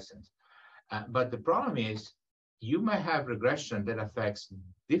 adolescents. But the problem is, you may have regression that affects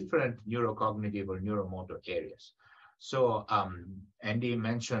different neurocognitive or neuromotor areas. So Andy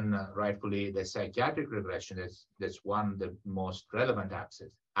mentioned rightfully the psychiatric regression. That's one of the most relevant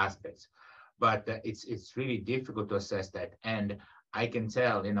aspects. But it's really difficult to assess that. And I can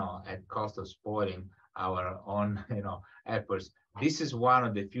tell, at cost of spoiling our own, efforts, this is one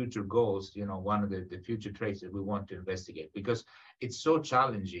of the future goals, one of the future traits that we want to investigate, because it's so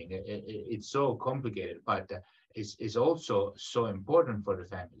challenging, it's so complicated, but it's also so important for the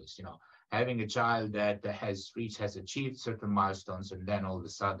families, having a child that has achieved certain milestones, and then all of a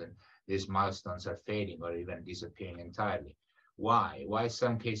sudden these milestones are fading or even disappearing entirely. Why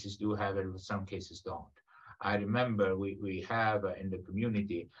some cases do have it, some cases don't. I remember we have in the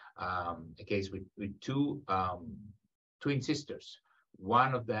community a case with two twin sisters.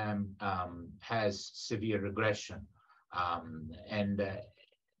 One of them has severe regression. And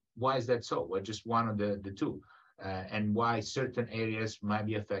why is that so? Well, just one of the two. And why certain areas might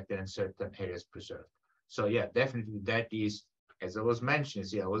be affected and certain areas preserved. So yeah, definitely that is, as I was mentioning,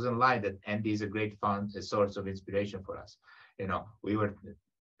 I wasn't lying that Andy is a great source of inspiration for us. We were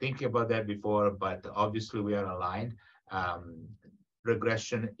thinking about that before, but obviously we are aligned.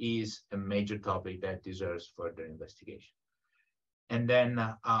 Regression is a major topic that deserves further investigation. And then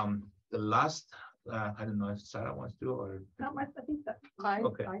the last, I don't know if Sarah wants to, or No, I think that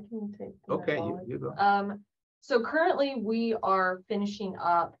okay. I can take the Okay, metabolic. you go. So currently we are finishing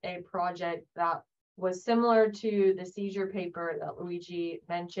up a project that was similar to the seizure paper that Luigi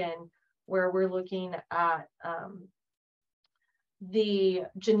mentioned, where we're looking at the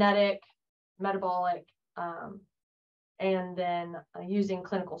genetic, metabolic, and then using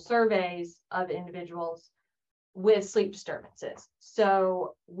clinical surveys of individuals with sleep disturbances.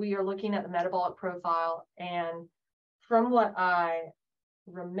 So we are looking at the metabolic profile, and from what I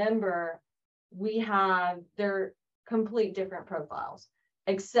remember, they're complete different profiles,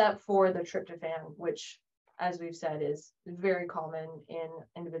 except for the tryptophan, which, as we've said, is very common in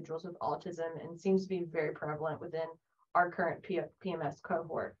individuals with autism and seems to be very prevalent within our current PMS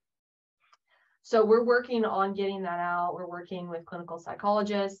cohort. So we're working on getting that out. We're working with clinical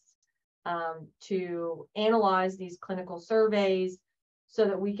psychologists to analyze these clinical surveys so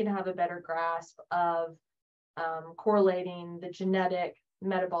that we can have a better grasp of correlating the genetic,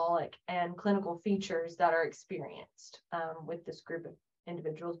 metabolic, and clinical features that are experienced with this group of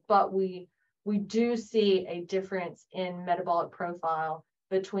individuals. But we do see a difference in metabolic profile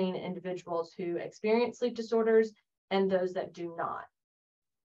between individuals who experience sleep disorders and those that do not.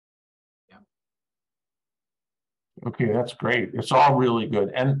 Yeah. Okay, that's great. It's all really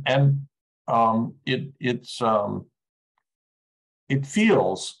good, and it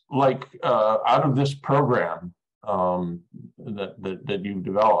feels like out of this program that you've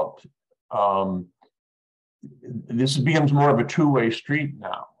developed, this becomes more of a two-way street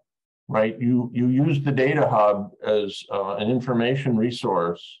now, right? You use the data hub as an information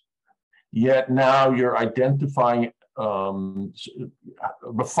resource, yet now you're identifying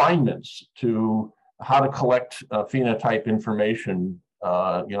refinements to how to collect phenotype information,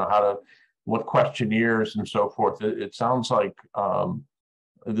 what questionnaires and so forth. It sounds like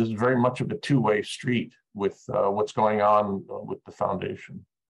this is very much of a two-way street with what's going on with the foundation.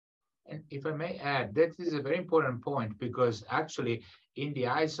 And if I may add, that is a very important point, because actually, in the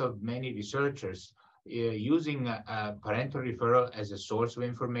eyes of many researchers, using parental referral as a source of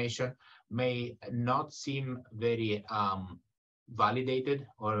information may not seem very validated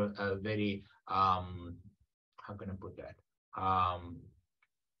or very, how can I put that?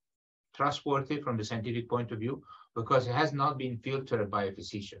 Trustworthy from the scientific point of view, because it has not been filtered by a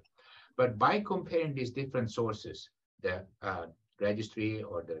physician. But by comparing these different sources, the registry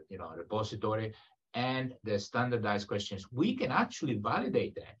or the repository and the standardized questions, we can actually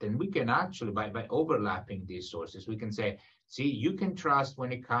validate that. And we can actually, by overlapping these sources, we can say, see, you can trust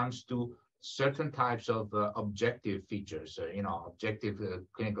when it comes to certain types of objective features, objective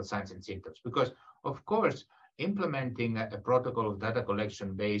clinical signs and symptoms. Because, of course, implementing a protocol of data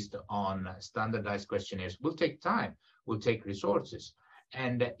collection based on standardized questionnaires will take time, will take resources.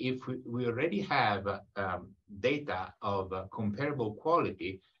 And if we already have data of comparable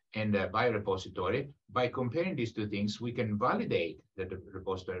quality in the biorepository, by comparing these two things, we can validate that the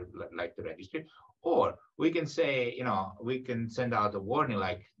repository, like the registry, or we can say, we can send out a warning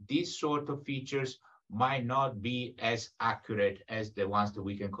like these sort of features might not be as accurate as the ones that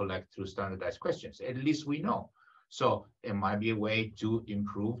we can collect through standardized questions. At least we know. So it might be a way to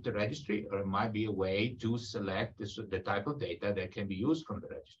improve the registry, or it might be a way to select the type of data that can be used from the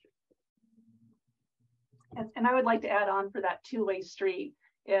registry. And I would like to add on for that two-way street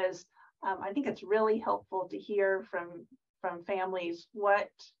is I think it's really helpful to hear from families what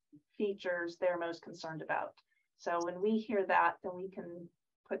features they're most concerned about. So when we hear that, then we can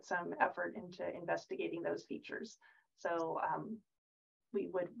put some effort into investigating those features. So we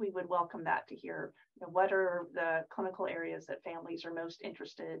would welcome that to hear what are the clinical areas that families are most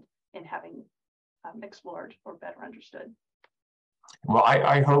interested in having explored or better understood. Well,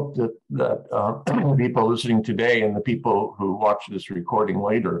 I hope that people listening today and the people who watch this recording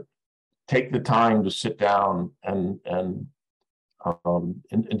later take the time to sit down and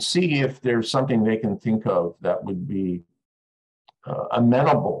see if there's something they can think of that would be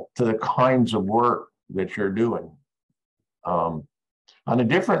amenable to the kinds of work that you're doing. On a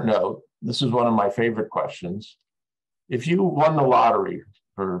different note, this is one of my favorite questions. If you won the lottery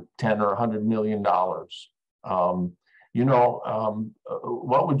for $10 or $100 million,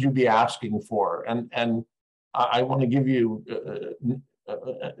 what would you be asking for? And I want to give you,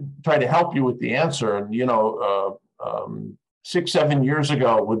 try to help you with the answer. And 6-7 years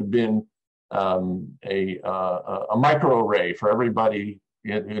ago would have been a microarray for everybody,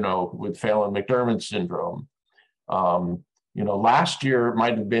 with Phelan-McDermid syndrome. Last year it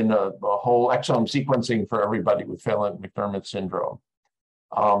might have been a whole exome sequencing for everybody with Phelan-McDermid syndrome.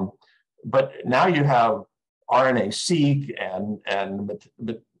 But now you have RNA-seq and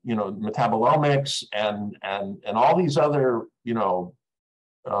metabolomics and all these other,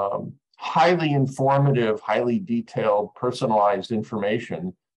 highly informative, highly detailed, personalized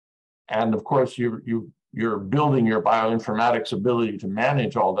information. And of course, you're building your bioinformatics ability to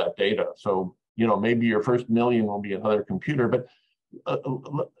manage all that data. So, maybe your first million will be another computer. But,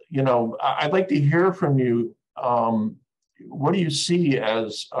 I'd like to hear from you. What do you see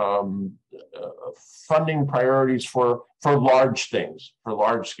as funding priorities for large things, for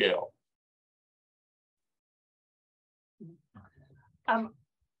large scale?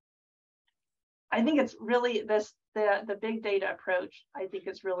 I think it's really the big data approach, I think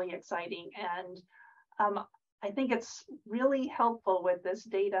is really exciting. And I think it's really helpful with this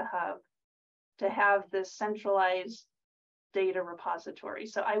data hub to have this centralized data repository.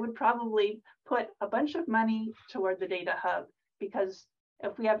 So I would probably put a bunch of money toward the data hub, because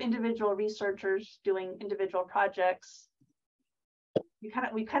if we have individual researchers doing individual projects, we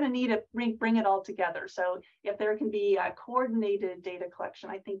kind of need to bring it all together. So if there can be a coordinated data collection,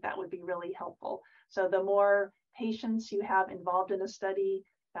 I think that would be really helpful. So the more patients you have involved in a study,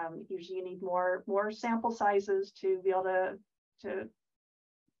 usually you need more sample sizes to be able to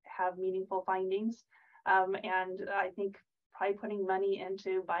have meaningful findings. And I think probably putting money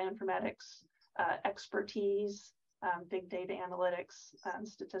into bioinformatics expertise, big data analytics,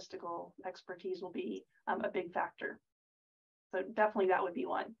 statistical expertise will be a big factor. So definitely that would be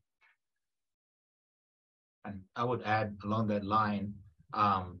one. And I would add along that line,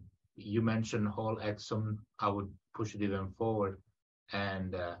 you mentioned whole exome. I would push it even forward,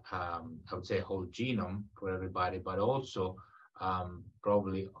 and I would say whole genome for everybody, but also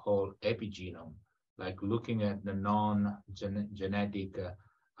probably whole epigenome, like looking at the non-genetic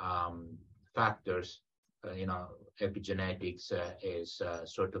factors. Epigenetics is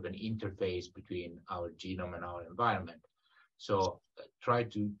sort of an interface between our genome and our environment. So trying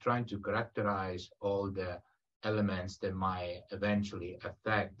to characterize all the elements that might eventually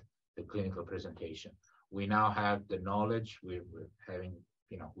affect the clinical presentation. We now have the knowledge. We're having,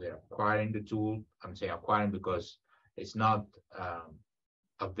 we're acquiring the tool. I'm saying acquiring because it's not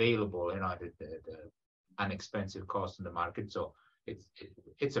available. The inexpensive cost in the market. So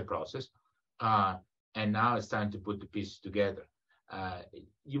it's a process. And now it's time to put the pieces together.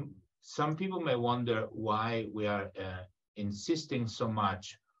 Some people may wonder why we are insisting so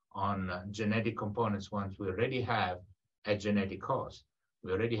much on genetic components once we already have a genetic cause.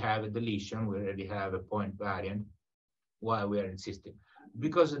 We already have a deletion, we already have a point variant. Why we are insisting?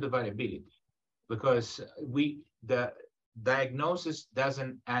 Because of the variability. Because the diagnosis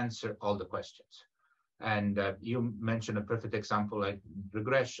doesn't answer all the questions. And you mentioned a perfect example like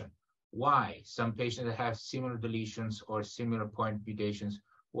regression. Why some patients have similar deletions or similar point mutations,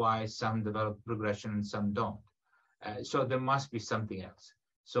 why some develop regression and some don't. So there must be something else.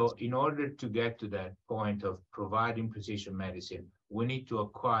 So in order to get to that point of providing precision medicine, we need to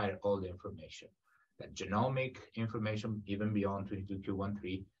acquire all the information. That genomic information, even beyond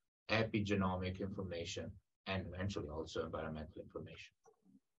 22q13, epigenomic information, and eventually also environmental information.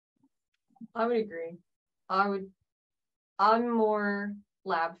 I would agree. I'm more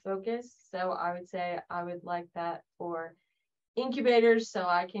lab focused, so I would say I would like that for incubators, so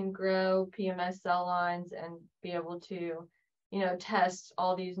I can grow PMS cell lines and be able to, test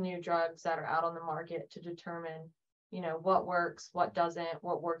all these new drugs that are out on the market to determine, what works, what doesn't,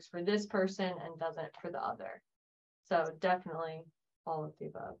 what works for this person and doesn't for the other. So definitely all of the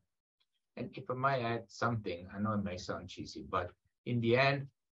above. And if I might add something, I know it may sound cheesy, but in the end,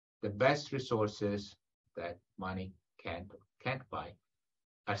 the best resources that money can't buy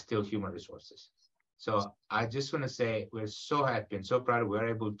are still human resources. So I just want to say we're so happy and so proud we're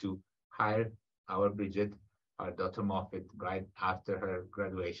able to hire our Bridgette, our Dr. Moffitt, right after her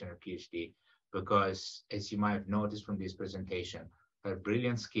graduation, her PhD, because as you might have noticed from this presentation, her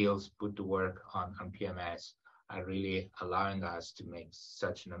brilliant skills put to work on PMS are really allowing us to make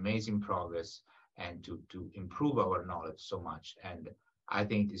such an amazing progress and to improve our knowledge so much. And I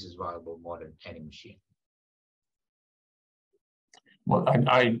think this is valuable more than any machine. Well,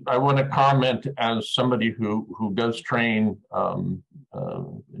 I want to comment as somebody who does train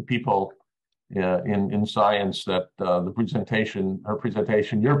people in science that your presentation,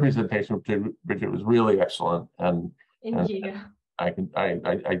 Bridgette, was really excellent, and Thank you.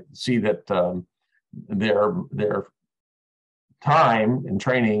 I see that their time in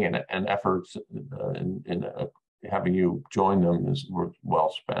training and efforts in having you join them were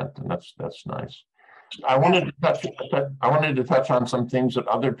well spent, and that's nice. I wanted to touch on some things that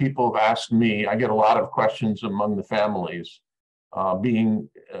other people have asked me. I get a lot of questions among the families. Being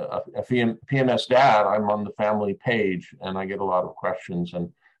a PMS dad, I'm on the family page, and I get a lot of questions, and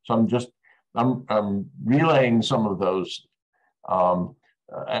so I'm relaying some of those.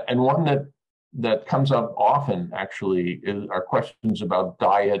 And one that comes up often actually are questions about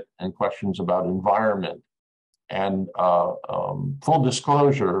diet and questions about environment. And full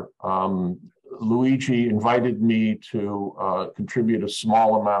disclosure, Luigi invited me to contribute a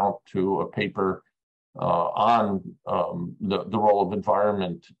small amount to a paper on the role of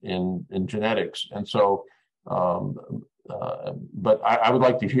environment in genetics. And so, but I would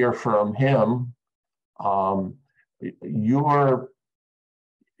like to hear from him your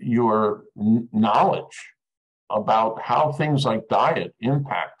knowledge about how things like diet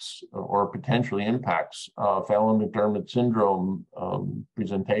impacts or potentially impacts Phelan-McDermid syndrome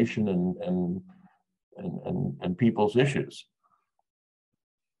presentation and people's issues.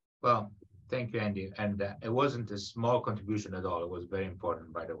 Well, thank you, Andy. And it wasn't a small contribution at all. It was very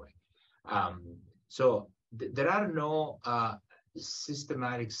important, by the way. So there are no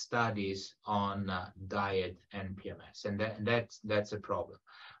systematic studies on diet and PMS, and that's a problem.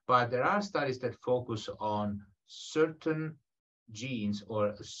 But there are studies that focus on certain genes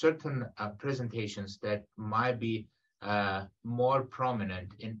or certain presentations that might be more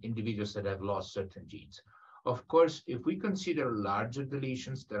prominent in individuals that have lost certain genes. Of course, if we consider larger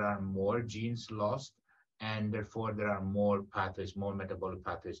deletions, there are more genes lost, and therefore there are more pathways, more metabolic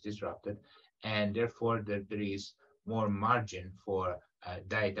pathways disrupted, and therefore there is more margin for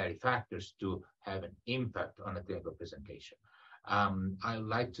dietary factors to have an impact on a clinical presentation. I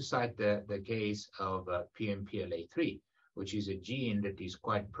like to cite the case of PMPLA3, which is a gene that is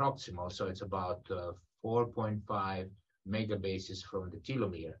quite proximal. So it's about 4.5 megabases from the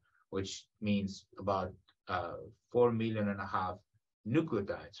telomere, which means about 4.5 million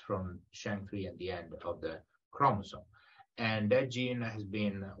nucleotides from SHANK3 at the end of the chromosome. And that gene has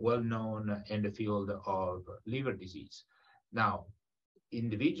been well known in the field of liver disease. Now,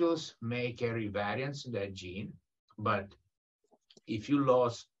 individuals may carry variants in that gene, but if you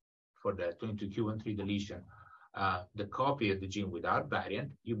lost for the 22q13 deletion the copy of the gene without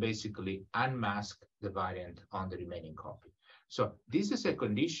variant, you basically unmask the variant on the remaining copy. So this is a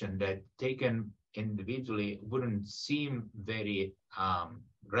condition that taken individually wouldn't seem very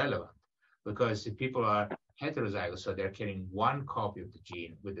relevant, because if people are heterozygous, so they're carrying one copy of the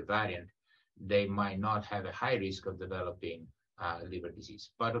gene with the variant, they might not have a high risk of developing liver disease.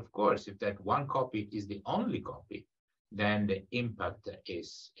 But of course, if that one copy is the only copy, then the impact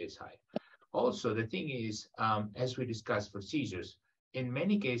is high. Also, the thing is, as we discussed for seizures, in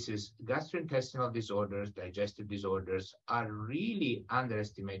many cases, gastrointestinal disorders, digestive disorders are really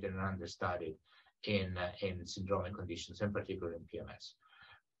underestimated and understudied in syndromic conditions, in particular in PMS.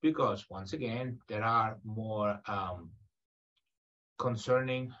 Because once again, there are more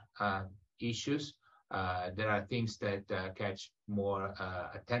concerning issues. There are things that catch more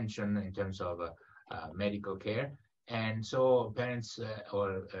attention in terms of medical care. And so parents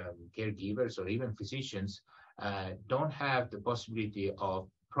or caregivers or even physicians don't have the possibility of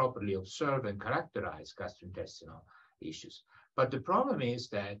properly observe and characterize gastrointestinal issues. But the problem is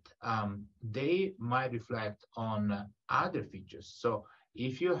that they might reflect on other features. So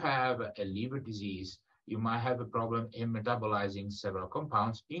if you have a liver disease, you might have a problem in metabolizing several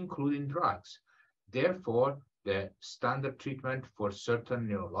compounds, including drugs. Therefore, the standard treatment for certain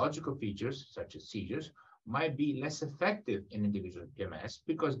neurological features, such as seizures, might be less effective in individuals with PMS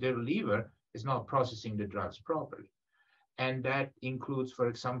because their liver is not processing the drugs properly. And that includes, for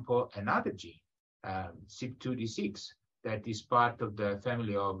example, another gene, CYP2D6, that is part of the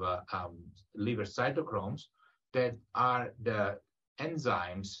family of liver cytochromes that are the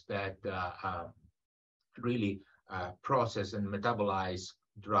enzymes that really process and metabolize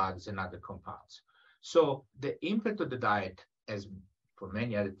drugs and other compounds. So the impact of the diet, as for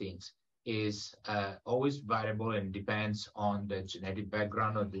many other things, is always variable and depends on the genetic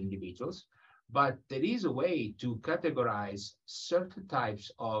background of the individuals. But there is a way to categorize certain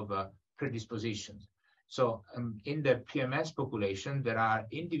types of predispositions. So in the PMS population, there are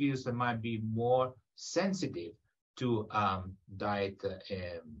individuals that might be more sensitive to diet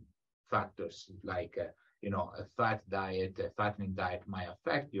factors, like a fat diet, a fattening diet might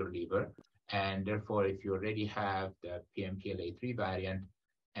affect your liver. And therefore, if you already have the PNPLA3 variant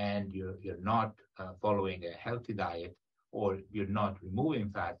and you're not following a healthy diet, or you're not removing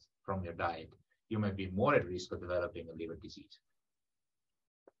fats from your diet, you may be more at risk of developing a liver disease.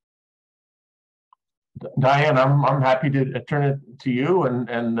 Diane, I'm happy to turn it to you,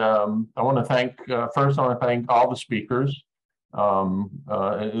 and I want to thank first. I want to thank all the speakers. It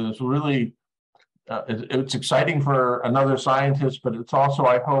was really it's exciting for another scientist, but it's also,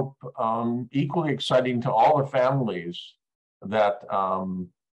 I hope, equally exciting to all the families that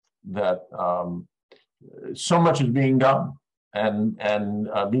so much is being done and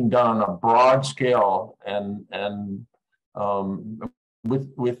being done on a broad scale and with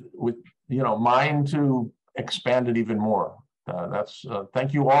mind to expand it even more. That's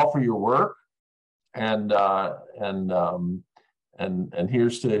thank you all for your work, and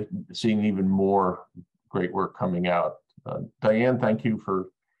here's to seeing even more great work coming out. Diane, thank you for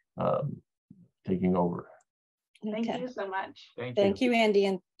taking over. Thank you so much. Thank you, Andy,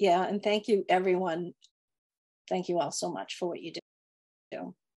 and thank you, everyone. Thank you all so much for what you do.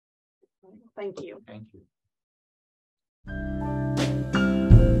 Thank you. Thank you.